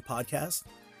Disneyland podcast.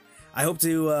 I hope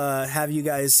to have you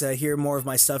guys hear more of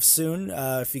my stuff soon,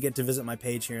 if you get to visit my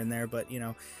page here and there. But,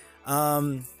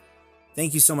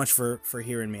 thank you so much for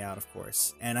hearing me out, of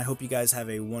course. And I hope you guys have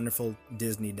a wonderful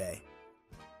Disney day.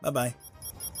 Bye-bye.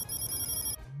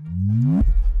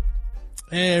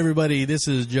 Hey, everybody. This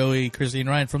is Joey, Christine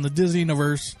Ryan from the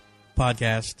Disneyverse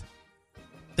podcast.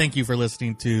 Thank you for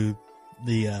listening to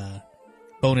the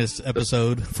bonus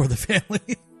episode for the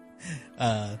family.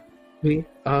 We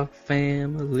are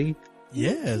family.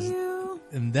 Yes.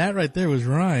 And that right there was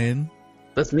Ryan.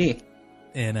 That's me.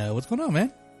 And what's going on,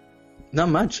 man? Not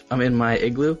much. I'm in my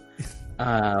igloo.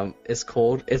 It's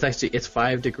cold. It's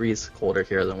 5 degrees colder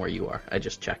here than where you are. I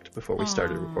just checked before we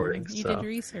started recording. You so. did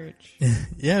research.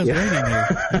 Yeah, it was raining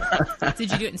here.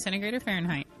 Did you do it in centigrade or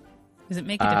Fahrenheit? Does it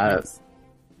make a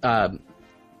difference?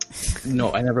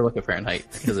 No, I never look at Fahrenheit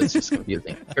because it's just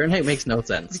confusing. Fahrenheit makes no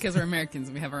sense. Because we're Americans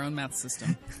and we have our own math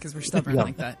system. Because we're stubborn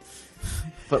like that.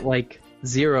 But like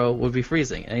 0 would be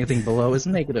freezing. Anything below is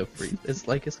negative freeze. It's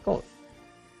like it's cold.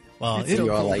 Well, it's so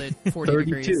cold like at 40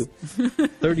 32. degrees.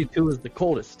 32 is the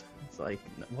coldest. It's like,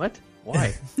 what?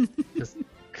 Why?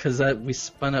 Because we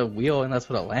spun a wheel and that's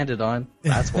what it landed on.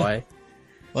 That's why.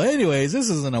 Well, anyways, this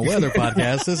isn't a weather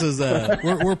podcast. This is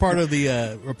we're part of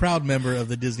we're a proud member of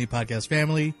the Disney Podcast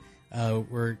family.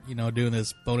 We're doing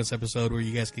this bonus episode where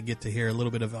you guys can get to hear a little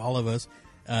bit of all of us.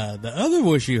 The other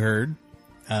voice you heard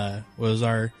was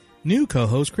our new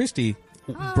co-host, Christy.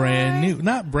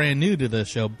 Not brand new to the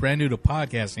show, brand new to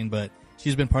podcasting, but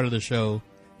she's been part of the show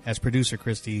as producer,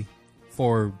 Christy,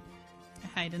 for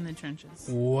hide in the trenches.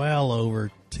 Well over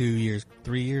 2 years,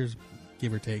 3 years,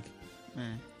 give or take.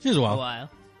 She's a while.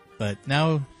 But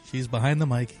now she's behind the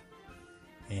mic,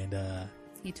 and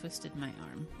he twisted my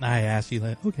arm. I asked you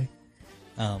that. Okay.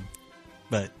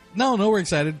 But no, we're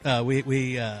excited.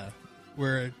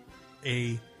 We're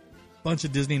a bunch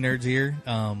of Disney nerds here.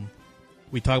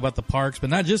 We talk about the parks, but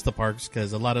not just the parks,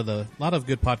 because a lot of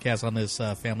good podcasts on this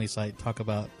family site talk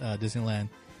about Disneyland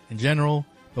in general.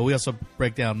 But we also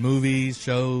break down movies,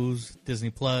 shows, Disney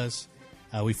Plus.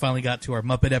 We finally got to our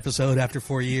Muppet episode after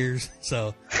 4 years.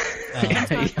 So,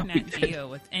 talk Nat Geo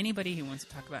with anybody who wants to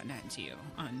talk about Nat Geo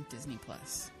on Disney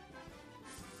Plus.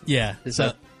 Yeah, is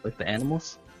that like the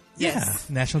animals? Yes.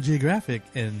 Yeah, National Geographic,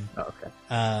 and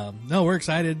no, we're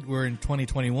excited. We're in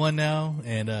 2021 now,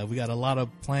 and we got a lot of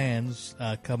plans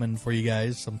coming for you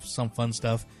guys. Some fun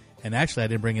stuff. And actually, I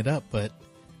didn't bring it up, but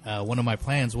one of my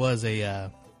plans was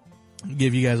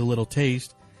give you guys a little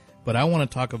taste. But I want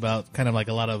to talk about kind of like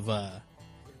a lot of.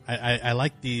 I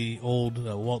like the old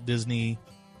Walt Disney,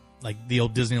 like the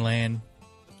old Disneyland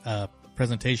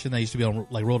presentation that used to be on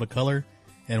like Roll to Color,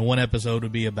 and one episode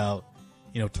would be about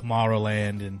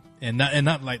Tomorrowland and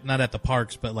not at the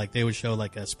parks, but like they would show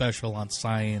like a special on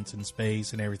science and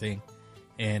space and everything,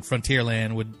 and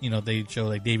Frontierland would they'd show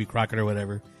like Davy Crockett or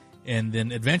whatever, and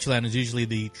then Adventureland is usually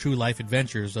the true life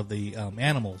adventures of the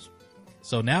animals.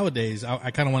 So nowadays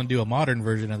I kind of want to do a modern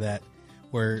version of that,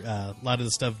 where a lot of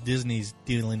the stuff Disney's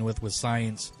dealing with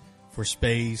science for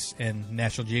space and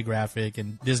National Geographic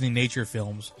and Disney nature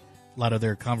films, a lot of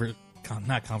their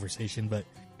conservation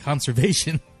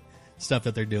stuff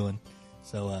that they're doing.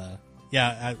 So,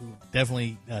 I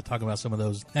definitely talking about some of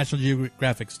those National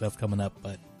Geographic stuff coming up.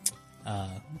 But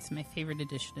it's my favorite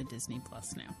addition to Disney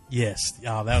Plus now. Yes.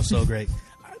 Oh, that was so great.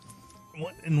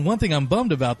 And one thing I'm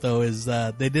bummed about, though, is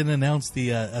they didn't announce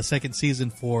the a second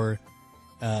season for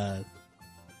the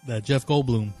Jeff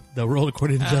Goldblum, the world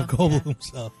according to Jeff Goldblum. Yeah.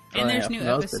 So. And there's new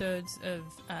episodes of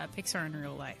Pixar in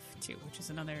Real Life, too, which is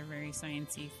another very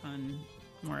sciencey, fun,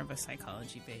 more of a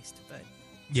psychology-based, but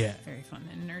very fun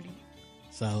and nerdy.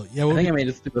 So, I think I made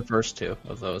it through the first 2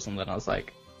 of those, and then I was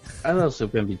like, I thought this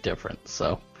was going to be different,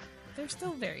 so. They're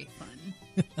still very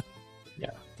fun.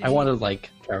 I wanted, like,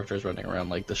 characters running around,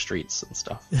 like, the streets and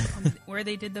stuff. Where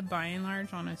they did the by and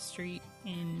large on a street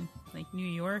in, like, New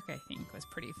York, I think, was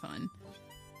pretty fun.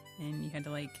 And you had to,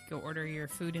 like, go order your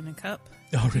food in a cup.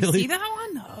 Oh, really? Did you see that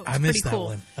one? Oh, it was I missed pretty cool.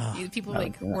 that one. Oh. People,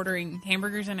 ordering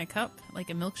hamburgers in a cup,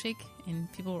 like a milkshake,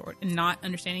 and people were not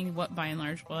understanding what by and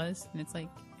large was. And it's like,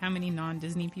 how many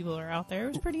non-Disney people are out there? It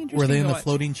was pretty interesting. Were they in the watch.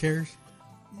 floating chairs?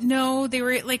 No, they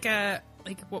were at, like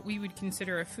what we would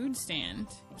consider a food stand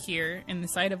here in the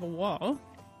side of a wall,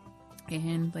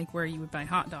 and like where you would buy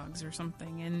hot dogs or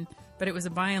something. But it was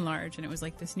a by and large, and it was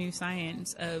like this new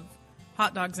science of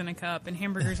hot dogs in a cup and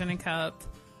hamburgers in a cup,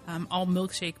 all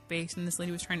milkshake based. And this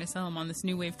lady was trying to sell them on this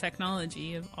new wave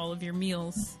technology of all of your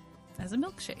meals as a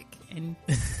milkshake, and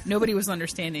nobody was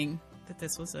understanding that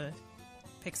this was a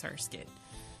Pixar skit.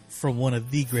 From one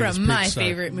of the greatest From my Pixar.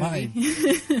 favorite movie.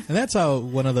 And that's how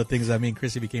one of the things that me and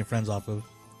Chrissy became friends off of.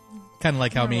 Kind of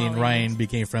like how me and Ryan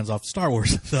became friends off Star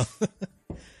Wars. So,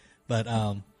 but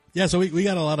so we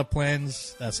got a lot of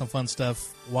plans, some fun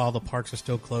stuff while the parks are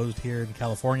still closed here in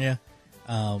California.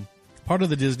 Part of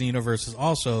the Disney universe is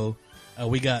also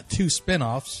we got 2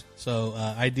 spinoffs. So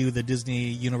I do the Disney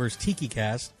Universe Tiki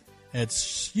Cast.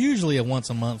 It's usually a once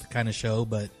a month kind of show,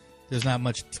 but there's not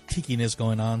much tikiness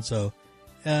going on. So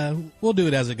we'll do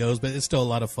it as it goes, but it's still a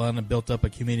lot of fun and built up a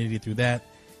community through that.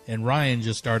 And Ryan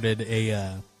just started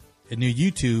a new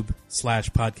YouTube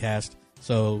 /podcast.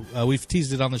 So we've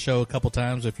teased it on the show a couple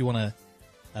times. If you want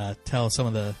to tell some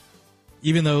of the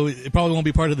even though it probably won't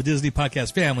be part of the Disney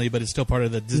podcast family, but it's still part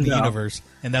of the Disney universe,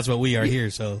 and that's what we are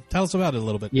here. So tell us about it a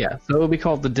little bit. Yeah, so it'll be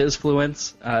called the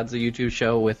Disfluence. It's a YouTube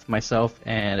show with myself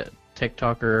and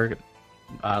TikToker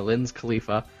Linz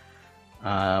Khalifa.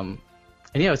 And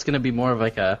yeah, it's going to be more of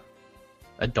like a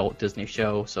adult Disney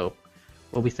show, so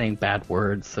we'll be saying bad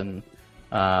words and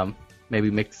maybe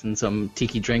mixing some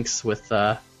tiki drinks with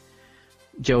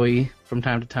Joey from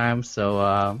time to time.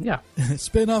 So yeah.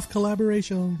 Spin-off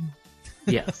collaboration.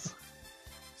 Yes.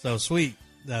 So sweet.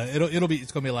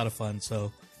 It's gonna be a lot of fun.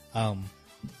 So, but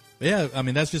yeah, I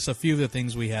mean that's just a few of the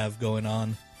things we have going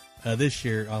on this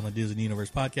year on the Disney Universe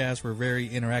podcast. We're very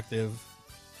interactive,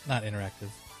 not interactive.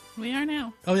 We are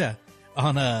now. Oh yeah,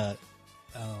 on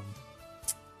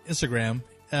Instagram.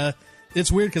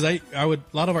 It's weird because I would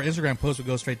a lot of our Instagram posts would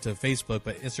go straight to Facebook,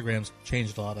 but Instagram's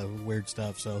changed a lot of weird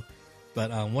stuff. So,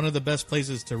 but one of the best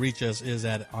places to reach us is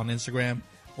on Instagram.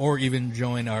 Or even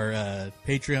join our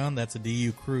Patreon. That's a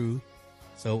DU crew.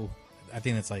 So I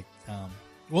think it's like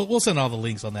we'll send all the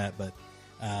links on that. But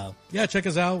yeah, check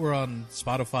us out. We're on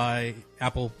Spotify,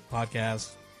 Apple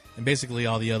Podcasts, and basically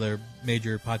all the other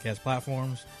major podcast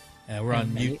platforms. We're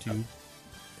on YouTube.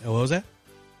 What was that?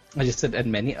 I just said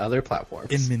and many other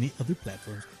platforms.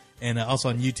 And also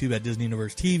on YouTube at Disney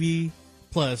Universe TV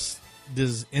plus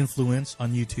Disinfluence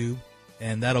on YouTube,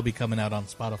 and that'll be coming out on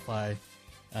Spotify.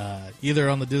 Either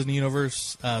on the Disney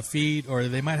Universe feed, or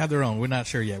they might have their own. We're not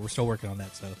sure yet. We're still working on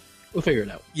that, so we'll figure it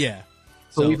out. Yeah.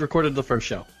 So we've recorded the first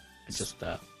show. It's just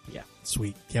yeah.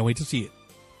 Sweet. Can't wait to see it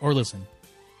or listen,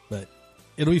 but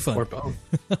it'll be fun. Or both.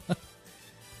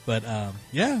 But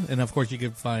yeah, and of course you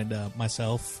can find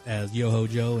myself as Yoho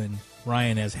Joe and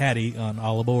Ryan as Hattie on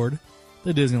All Aboard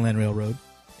the Disneyland Railroad,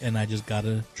 and I just got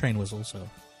a train whistle, so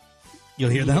you'll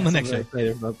hear that on the next show.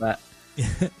 Excited about that.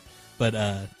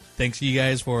 But thanks to you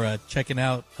guys for checking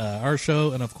out our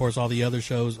show, and of course all the other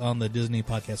shows on the Disney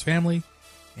podcast family.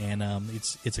 And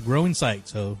it's a growing site,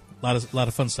 so a lot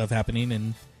of fun stuff happening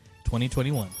in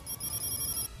 2021.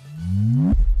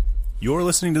 You're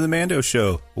listening to The Mando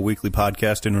Show, a weekly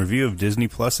podcast and review of Disney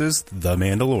Plus's The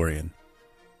Mandalorian.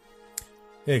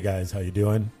 Hey guys, how you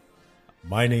doing?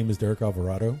 My name is Derek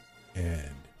Alvarado,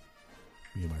 and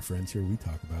me and my friends here, we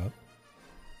talk about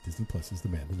Disney Plus's The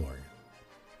Mandalorian.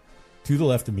 To the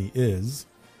left of me is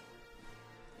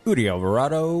Udi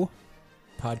Alvarado,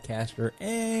 podcaster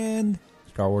and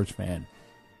Star Wars fan.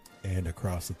 And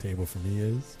across the table from me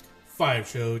is Five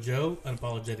Show Joe,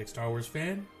 unapologetic Star Wars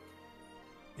fan.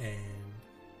 And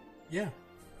yeah.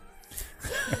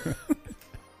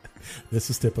 This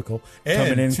is typical.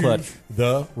 Coming in to clutch.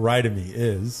 The right of me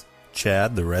is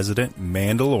Chad, the resident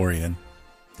Mandalorian.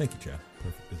 Thank you, Chad.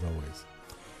 Perfect as always.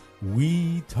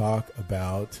 We talk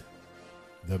about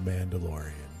The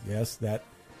Mandalorian. Yes, that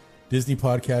Disney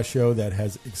podcast show that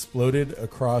has exploded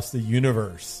across the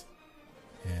universe.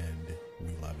 And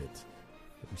we love it.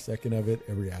 Every second of it,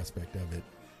 every aspect of it.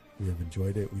 We have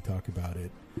enjoyed it. We talk about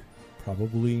it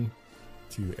probably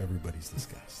to everybody's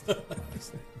disgust,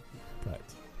 honestly. But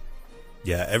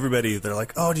yeah, everybody, they're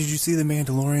like, oh, did you see The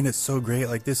Mandalorian? It's so great.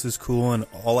 Like, this is cool. And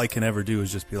all I can ever do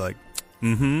is just be like,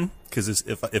 mm-hmm. Because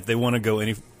if they want to go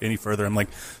any further, I'm like,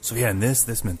 so yeah, and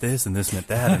this meant this, and this meant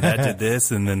that, and that did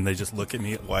this. And then they just look at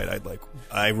me wide-eyed like,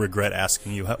 I regret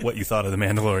asking you what you thought of The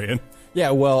Mandalorian.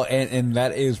 Yeah, well, and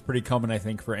that is pretty common, I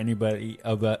think, for anybody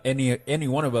of any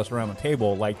one of us around the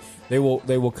table. Like they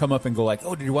will come up and go like,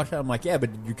 "Oh, did you watch that?" I'm like, "Yeah,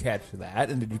 but did you catch that?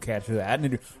 And did you catch that?"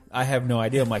 And I have no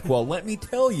idea. I'm like, "Well, let me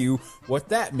tell you what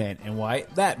that meant and why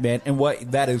that meant and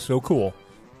what that is so cool."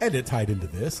 And it tied into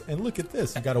this. And look at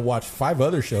this. You got to watch 5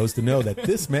 other shows to know that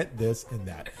this meant this and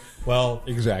that. Well,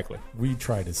 exactly. We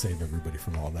try to save everybody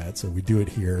from all that, so we do it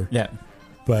here. Yeah.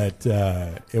 But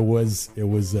it was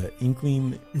an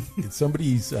inkling. It's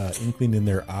somebody's inkling in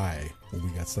their eye when we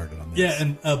got started on this. Yeah,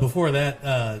 and before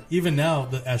that, even now,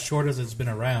 as short as it's been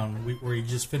around, we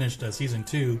just finished season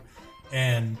 2,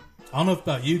 and I don't know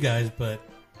about you guys, but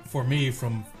for me,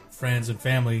 from friends and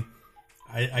family,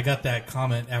 I got that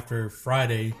comment after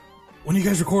Friday. When are you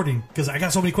guys recording? Because I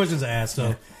got so many questions to ask.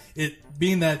 So, it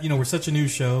being that we're such a new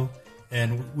show,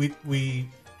 and we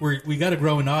got a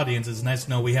growing audience. It's nice to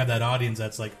know we have that audience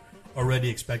that's like already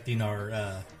expecting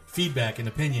our feedback and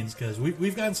opinions, because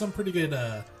we've gotten some pretty good.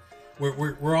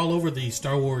 We're all over the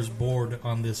Star Wars board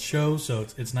on this show, so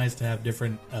it's nice to have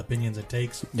different opinions and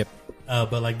takes. Yep.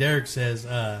 But like Derek says,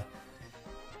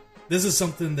 this is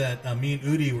something that me and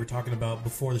Udi were talking about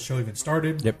before the show even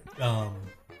started. Yep.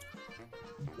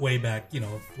 Way back,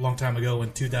 a long time ago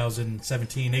in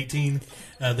 2017, 18,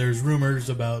 there's rumors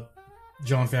about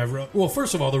Jon Favreau. Well,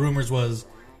 first of all, the rumors was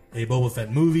a Boba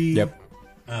Fett movie. Yep.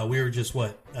 we were just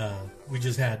we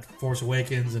just had Force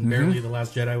Awakens and barely The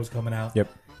Last Jedi was coming out. Yep.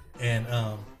 And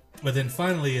but then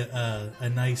finally,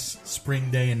 a nice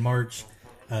spring day in March,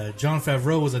 Jon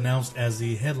Favreau was announced as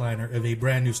the headliner of a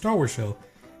brand new Star Wars show,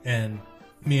 and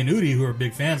me and Udi, who are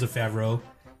big fans of Favreau,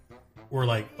 were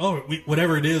like, "Oh,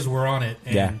 whatever it is, we're on it."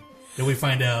 And then we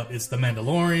find out it's The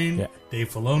Mandalorian. Yeah.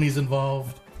 Dave Filoni's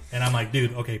involved, and I'm like,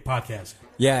 "Dude, okay, podcast."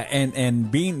 Yeah,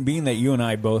 and being that you and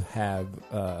I both have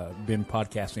been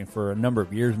podcasting for a number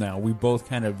of years now, we both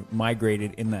kind of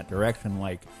migrated in that direction.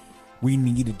 Like, we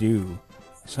need to do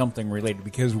something related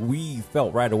because we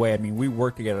felt right away. I mean, we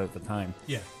worked together at the time.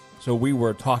 Yeah. So we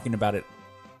were talking about it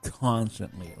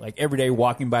constantly, like every day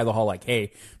walking by the hall, like,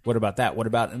 hey, what about that? What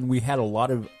about, and we had a lot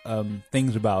of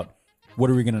things about what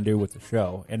are we going to do with the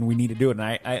show? And we need to do it. And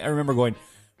I remember going,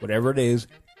 whatever it is,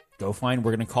 go find,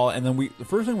 we're going to call it. And then the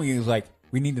first thing we was like,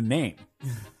 we need a name.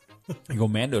 You go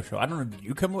Mando Show. I don't know. Did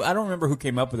you come? I don't remember who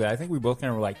came up with it. I think we both kind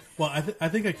of were like, well, I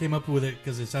think I came up with it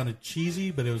because it sounded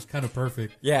cheesy, but it was kind of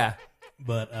perfect. Yeah.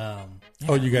 But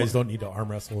oh, you guys don't need to arm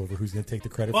wrestle over who's going to take the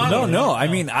credit. Well, for no. I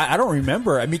mean, I don't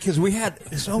remember. I mean, because we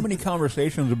had so many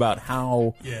conversations about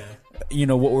how, what we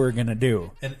were going to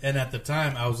do. And at the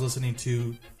time, I was listening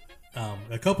to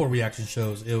a couple of reaction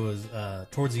shows. It was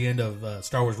towards the end of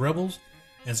Star Wars Rebels,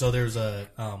 and so there's a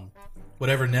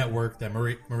whatever network that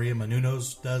Maria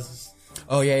Menounos does.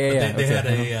 Oh yeah. They had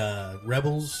a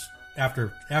Rebels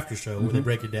after show where they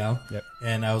break it down. Yep.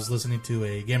 And I was listening to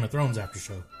a Game of Thrones after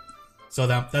show. So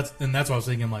that's what I was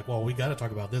thinking. I'm like, well, we got to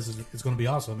talk about this. It's going to be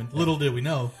awesome. And little did we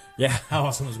know, how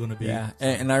awesome it was going to be. Yeah,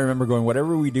 and I remember going,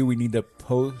 whatever we do, we need to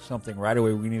post something right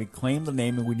away. We need to claim the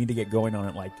name, and we need to get going on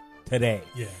it like today.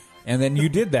 Yeah. And then you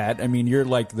did that. I mean, you're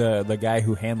like the guy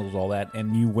who handles all that,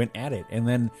 and you went at it. And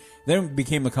then it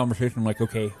became a conversation like,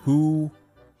 okay, who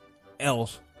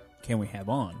else can we have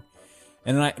on?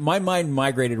 And then my mind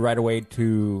migrated right away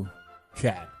to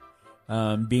Chad.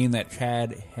 Being that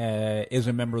Chad is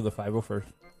a member of the 501st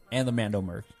and the Mando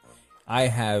Mercs, I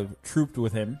have trooped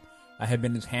with him. I have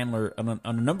been his handler on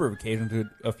a number of occasions to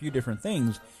a few different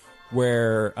things,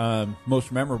 where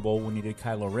most memorable when he did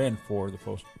Kylo Ren for the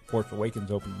Force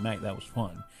Awakens opening night. That was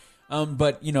fun.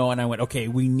 But, and I went, okay,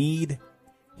 we need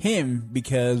him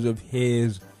because of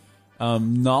his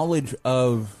knowledge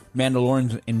of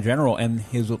Mandalorians in general and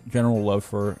his general love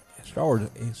for Star Wars,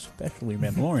 especially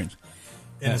Mandalorians.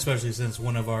 And especially since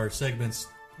one of our segments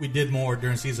we did more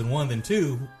during season 1 than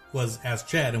 2 was Ask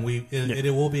Chad, and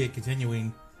it will be a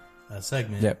continuing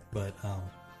segment. Yep. But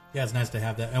it's nice to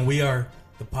have that, and we are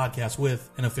the podcast with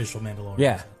an official Mandalorian.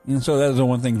 Yeah, and so that's the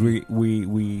one thing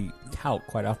we tout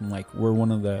quite often. Like, we're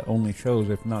one of the only shows,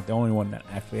 if not the only one, that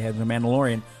actually has a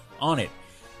Mandalorian on it.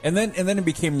 And then it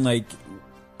became like,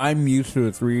 I'm used to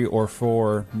a 3 or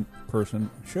 4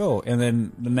 person show, and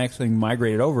then the next thing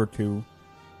migrated over to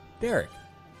Derek.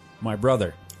 My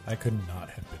brother. I could not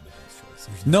have been the best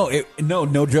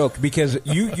choice. No joke. Because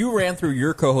you ran through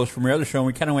your co-host from your other show, and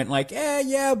we kind of went like,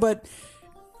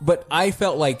 but I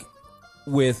felt like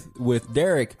with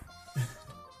Derek,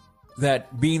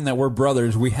 that being that we're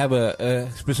brothers, we have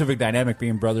a specific dynamic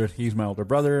being brothers. He's my older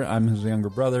brother, I'm his younger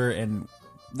brother, and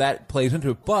that plays into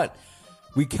it. But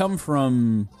we come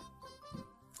from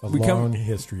a long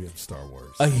history of Star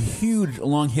Wars. A huge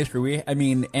long history.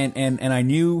 And I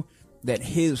knew that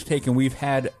his take, and we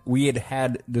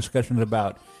had discussions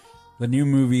about the new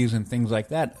movies and things like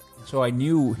that. So I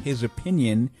knew his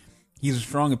opinion. He's a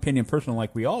strong opinion person,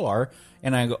 like we all are,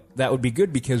 and I go, that would be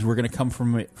good because we're going to come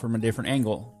from a different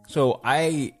angle. So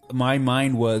my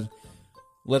mind was,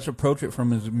 let's approach it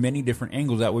from as many different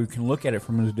angles that way we can look at it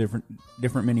from as different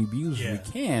many views as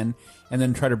we can, and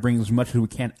then try to bring as much as we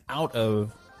can out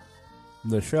of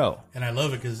the show. And I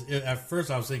love it because at first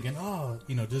I was thinking,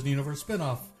 Disney Universe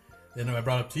spinoff. Then I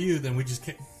brought it up to you. Then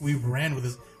we ran with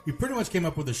this. We pretty much came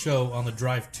up with a show on the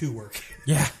drive to work.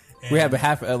 Yeah, we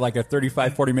have like a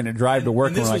 35, 40-minute drive to work.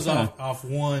 And this was off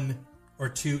 1 or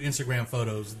 2 Instagram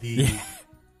photos. The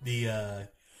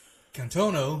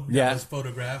Cantono that was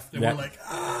photographed, and we're like,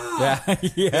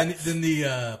 yeah. Then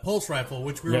the pulse rifle,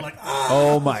 which we were like,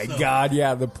 oh my god,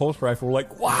 yeah, the pulse rifle, we're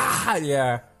like, wow,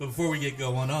 yeah. But before we get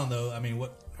going on, though, I mean,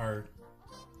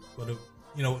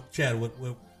 Chad,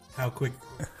 how quick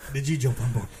did you jump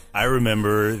on board? I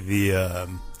remember the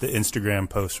Instagram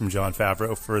post from Jon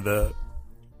Favreau for the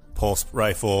pulse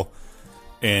rifle.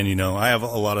 And, I have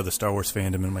a lot of the Star Wars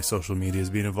fandom in my social medias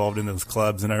being involved in those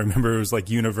clubs. And I remember it was like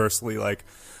universally like,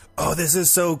 oh, this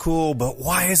is so cool, but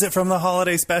why is it from the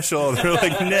holiday special? They're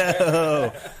like,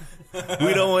 no,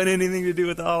 we don't want anything to do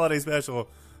with the holiday special.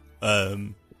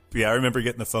 Yeah, I remember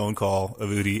getting the phone call of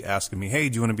Udi asking me, hey,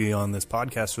 do you want to be on this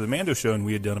podcast for the Mando Show? And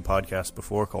we had done a podcast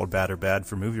before called Bad or Bad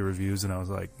for movie reviews. And I was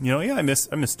like, yeah, I miss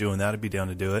doing that. I'd be down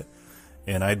to do it.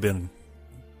 And I'd been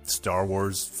Star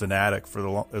Wars fanatic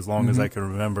for as long as I can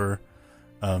remember.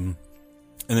 And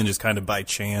then just kind of by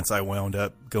chance, I wound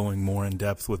up going more in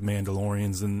depth with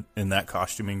Mandalorians in that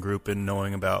costuming group and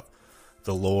knowing about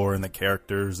the lore and the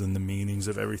characters and the meanings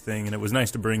of everything. And it was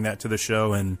nice to bring that to the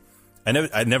show. And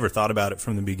I'd never thought about it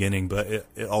from the beginning, but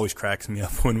it always cracks me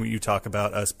up when you talk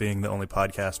about us being the only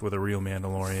podcast with a real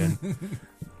Mandalorian.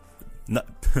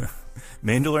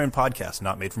 Mandalorian podcast,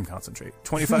 not made from concentrate.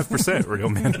 25% real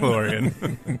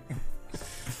Mandalorian.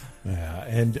 Yeah,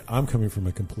 and I'm coming from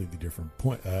a completely different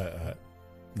point,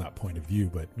 not point of view,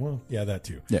 but, well, yeah, that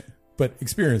too. Yeah. But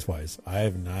experience-wise, I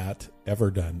have not ever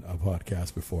done a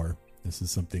podcast before. This is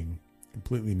something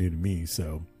completely new to me,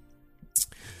 so...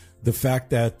 The fact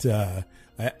that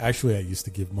I used to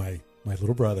give my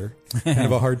little brother kind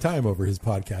of a hard time over his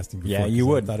podcasting before. Yeah, you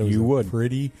would. I thought it was a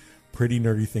pretty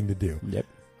nerdy thing to do. Yep.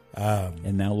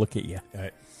 And now look at you.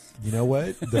 You know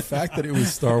what? The fact that it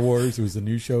was Star Wars, it was a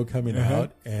new show coming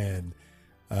out, and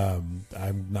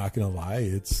I'm not going to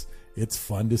lie, it's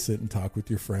fun to sit and talk with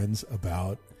your friends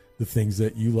about the things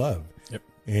that you love. Yep.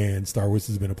 And Star Wars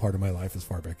has been a part of my life as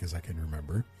far back as I can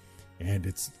remember. And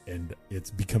it's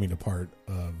becoming a part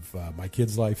of my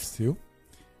kids' lives too.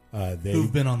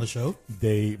 Who've been on the show?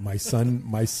 My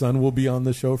son will be on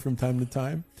the show from time to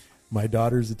time. My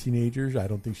daughter's a teenager. I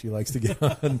don't think she likes to get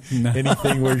on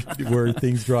anything where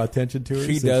things draw attention to her.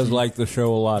 She does like the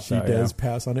show a lot. She does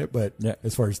pass on it, but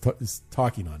as far as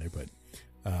talking on it, but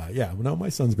my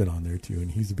son's been on there too,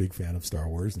 and he's a big fan of Star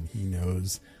Wars, and he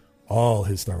knows all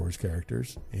his Star Wars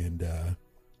characters. And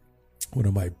one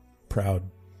of my proud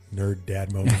nerd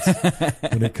dad moments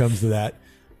when it comes to that.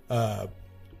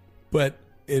 But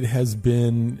it has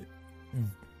been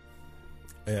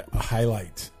a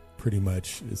highlight pretty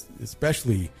much,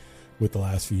 especially with the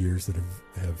last few years that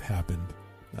have happened,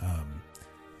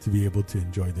 to be able to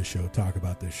enjoy the show, talk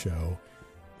about this show,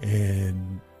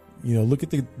 and, look at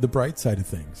the bright side of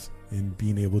things and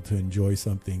being able to enjoy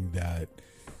something that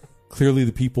clearly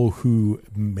the people who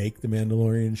make the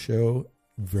Mandalorian show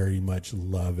very much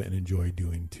love and enjoy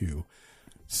doing too.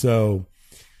 So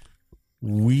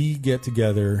we get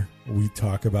together, we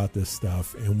talk about this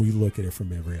stuff, and we look at it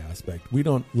from every aspect. We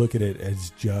don't look at it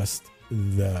as just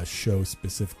the show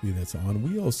specifically that's on.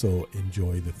 We also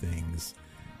enjoy the things,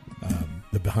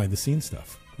 the behind the scenes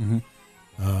stuff,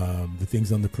 the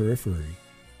things on the periphery,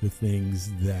 the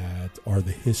things that are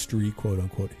the history, quote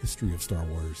unquote, history of Star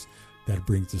Wars that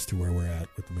brings us to where we're at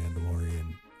with the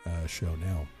Mandalorian show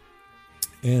now.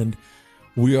 And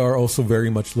we are also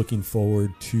very much looking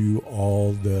forward to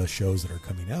all the shows that are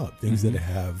coming out, things that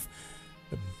have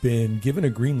been given a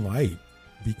green light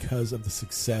because of the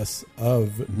success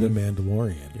of The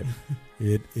Mandalorian. Yep.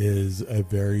 It is a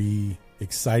very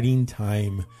exciting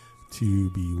time to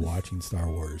be watching Star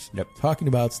Wars, talking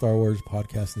about Star Wars,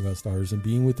 podcasting about Star Wars, and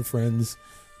being with the friends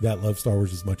that love Star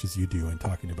Wars as much as you do and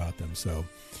talking about them. So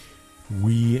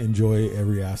we enjoy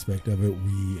every aspect of it.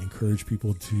 We encourage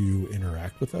people to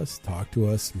interact with us, talk to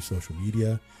us through social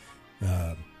media.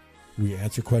 We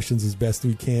answer questions as best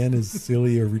we can, as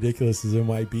silly or ridiculous as it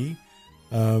might be.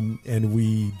 And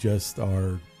we just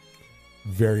are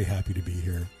very happy to be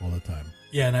here all the time.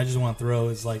 Yeah, and I just want to throw,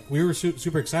 it's like we were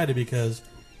super excited because,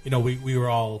 we were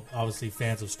all obviously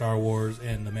fans of Star Wars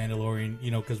and The Mandalorian,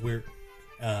 because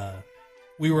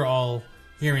we were all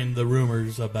hearing the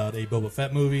rumors about a Boba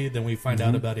Fett movie, then we find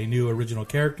out about a new original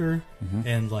character,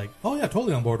 and like, oh yeah,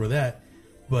 totally on board with that.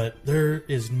 But there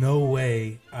is no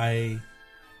way I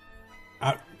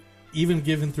even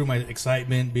given through my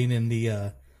excitement being in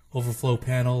the Overflow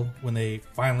panel when they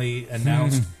finally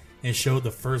announced and showed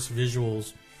the first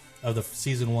visuals of the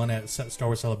season 1 at Star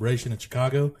Wars Celebration in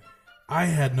Chicago, I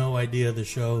had no idea the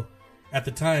show at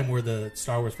the time where the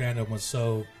Star Wars fandom was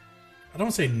so, I don't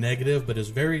want to say negative, but it's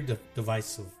very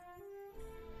divisive.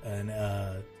 And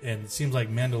it seems like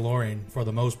Mandalorian, for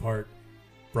the most part,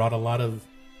 brought a lot of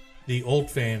the old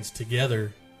fans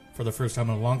together for the first time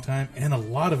in a long time, and a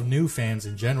lot of new fans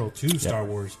in general to Star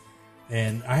Wars.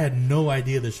 And I had no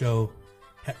idea the show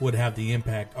would have the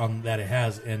impact on that it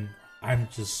has, and I'm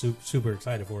just super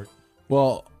excited for it.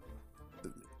 Well,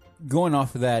 going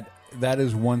off of that, that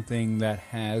is one thing that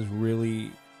has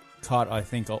really caught, I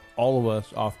think, all of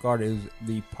us off guard, is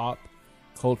the pop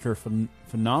culture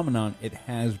phenomenon it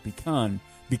has become,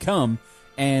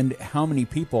 and how many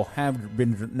people have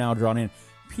been now drawn in.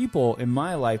 People in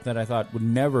my life that I thought would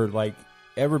never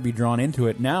ever be drawn into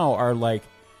it now are like,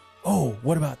 oh,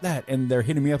 what about that? And they're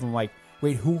hitting me up and I'm like,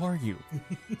 wait, who are you?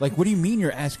 Like, what do you mean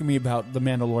you're asking me about The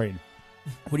Mandalorian?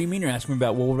 What do you mean you're asking me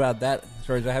about, well, what about that?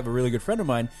 As I have a really good friend of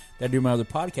mine that I do my other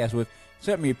podcast with,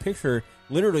 sent me a picture,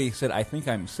 literally said, I think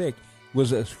I'm sick,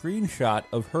 was a screenshot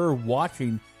of her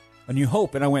watching A New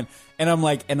Hope. And I went, and I'm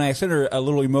like, and I sent her a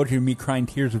little emoji of me crying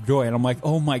tears of joy. And I'm like,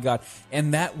 oh my God.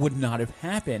 And that would not have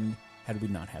happened had we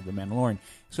not had The Mandalorian.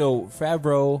 So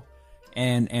Favreau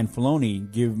and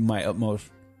Filoni give my utmost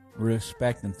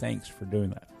respect and thanks for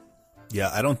doing that. Yeah,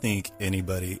 I don't think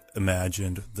anybody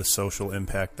imagined the social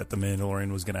impact that The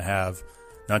Mandalorian was going to have,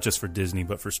 not just for Disney,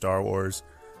 but for Star Wars.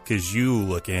 Because you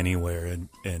look anywhere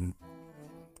and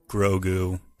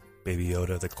Grogu, Baby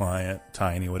Yoda, the client,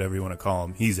 Tiny, whatever you want to call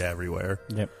him, he's everywhere.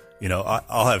 Yep. You know,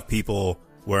 I'll have people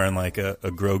wearing like a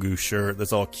Grogu shirt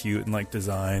that's all cute and like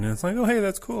design, and it's like, oh hey,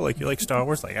 that's cool. Like, you like Star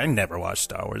Wars? Like, I never watched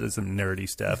Star Wars. It's some nerdy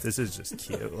stuff. This is just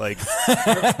cute. Like,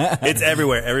 it's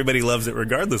everywhere. Everybody loves it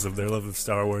regardless of their love of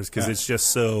Star Wars, because it's just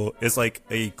so, it's like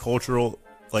a cultural,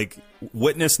 like,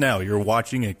 witness now. You're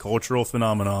watching a cultural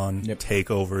phenomenon take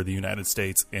over the United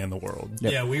States and the world.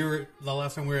 Yeah, the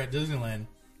last time we were at Disneyland,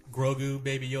 Grogu,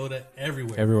 Baby Yoda,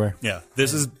 everywhere. Everywhere. Yeah,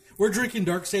 this is... We're drinking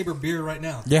Darksaber beer right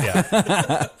now.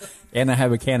 Yeah. And I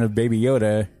have a can of Baby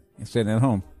Yoda sitting at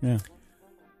home. Yeah.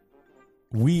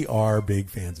 We are big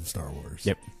fans of Star Wars.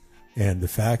 Yep. And the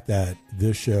fact that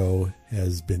this show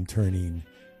has been turning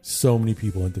so many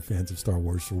people into fans of Star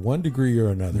Wars for one degree or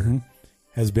another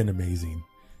has been amazing.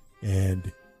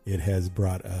 And it has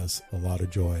brought us a lot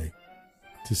of joy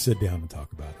to sit down and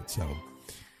talk about it. So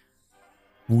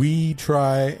we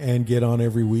try and get on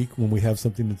every week when we have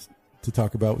something to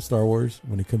talk about with Star Wars.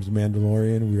 When it comes to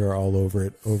Mandalorian, we are all over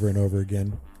it over and over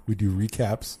again. We do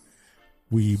recaps.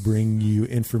 We bring you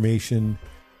information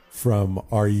from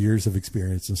our years of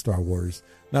experience in Star Wars.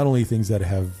 Not only things that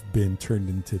have been turned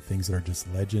into things that are just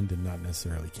legend and not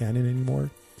necessarily canon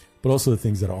anymore, but also the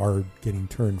things that are getting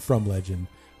turned from legend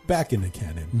back into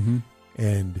canon.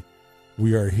 And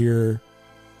we are here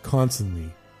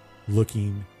constantly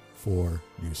looking for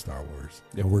new Star Wars.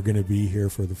 And we're going to be here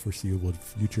for the foreseeable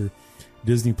future.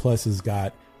 Disney Plus has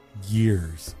got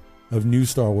years of new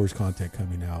Star Wars content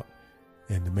coming out,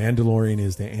 and The Mandalorian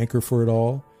is the anchor for it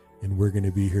all, and we're going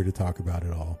to be here to talk about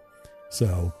it all.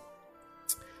 So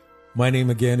my name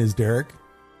again is Derek.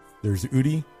 There's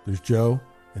Udi, there's Joe,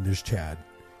 and there's Chad.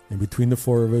 And between the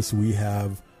four of us, we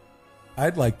have,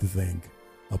 I'd like to think,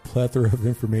 a plethora of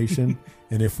information.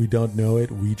 And if we don't know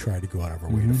it, we try to go out of our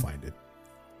way to find it.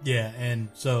 Yeah, and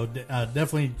so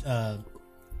definitely,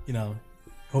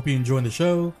 hope you enjoyed the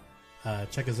show.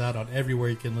 Check us out on everywhere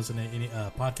you can listen to any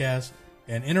podcast,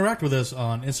 and interact with us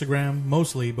on Instagram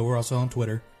mostly, but we're also on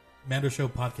Twitter. Mando Show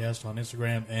Podcast on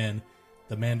Instagram, and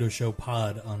the Mando Show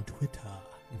Pod on Twitter.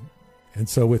 And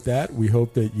so with that, we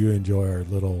hope that you enjoy our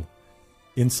little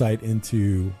insight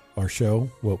into our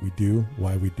show, what we do,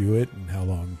 why we do it, and how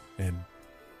long and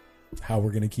how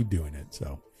we're going to keep doing it.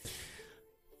 So,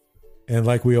 and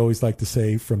like we always like to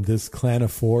say, from this clan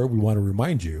of four, we want to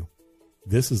remind you,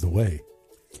 this is the way.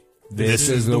 This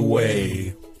is the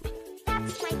way.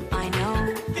 I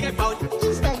know. Think about it.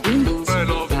 I know. Think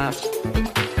about it.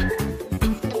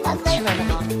 I know. Think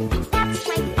about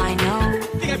it. I know.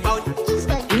 Think about it.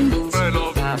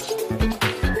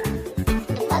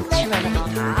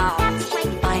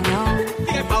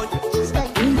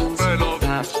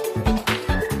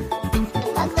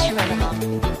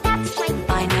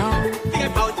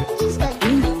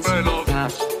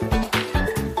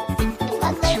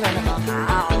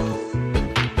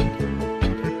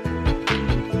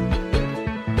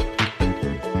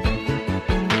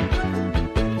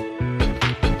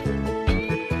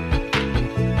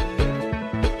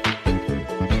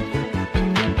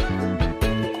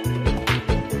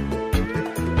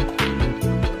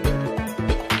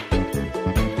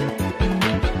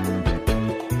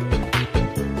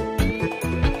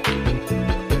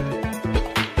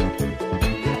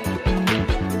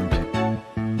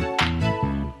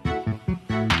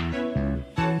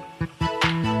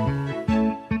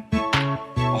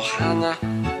 Ohana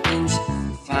means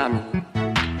family.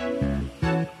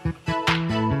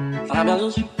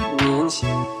 Family means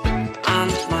on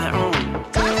my own.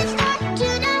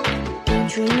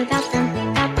 Dream about them,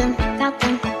 about them, about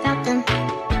them, about them.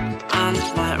 On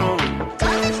my own.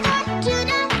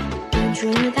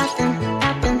 Dream about them,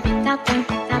 about them, about them,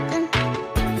 about them.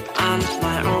 On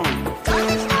my own.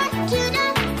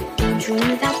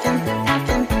 Dream about them, about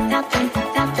them, about them,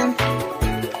 about them.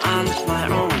 On my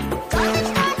own.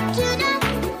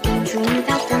 Dream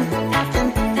about them, about them,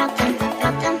 about them,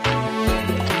 about them.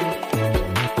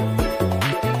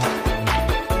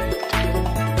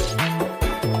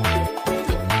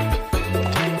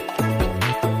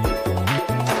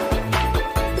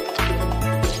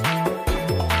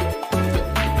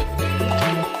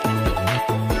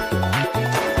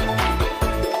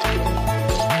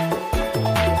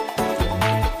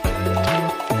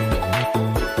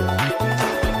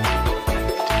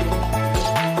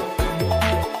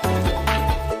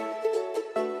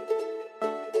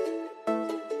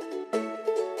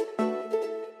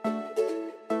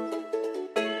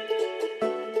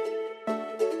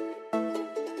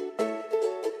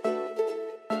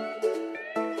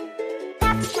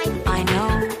 I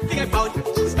know.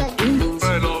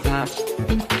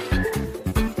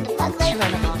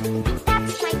 Means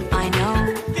fast. I know.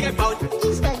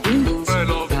 Means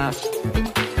fast.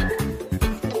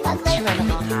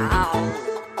 How?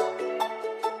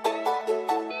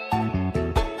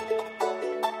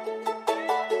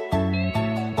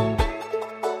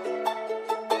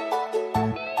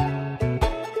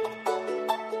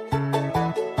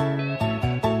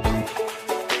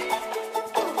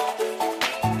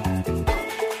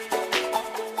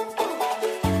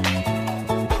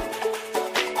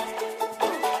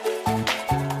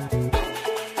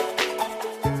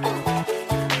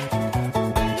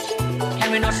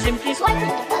 Can we not simply swipe it?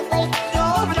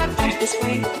 No, but I'd fight this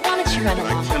way. Why don't you run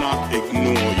along? I cannot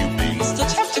ignore you, baby. Still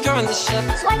tough to go on the ship.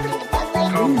 Swipe it.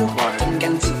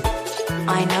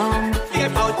 I know.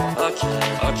 Okay.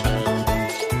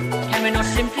 Can we not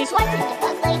simply swipe it?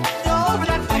 No, but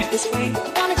I'd fight this way.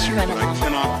 Why don't you run I along?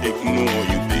 cannot ignore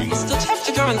you, baby. Still tough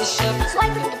to go on the ship.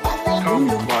 Swipe it.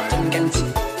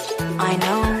 I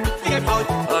know.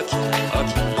 Okay.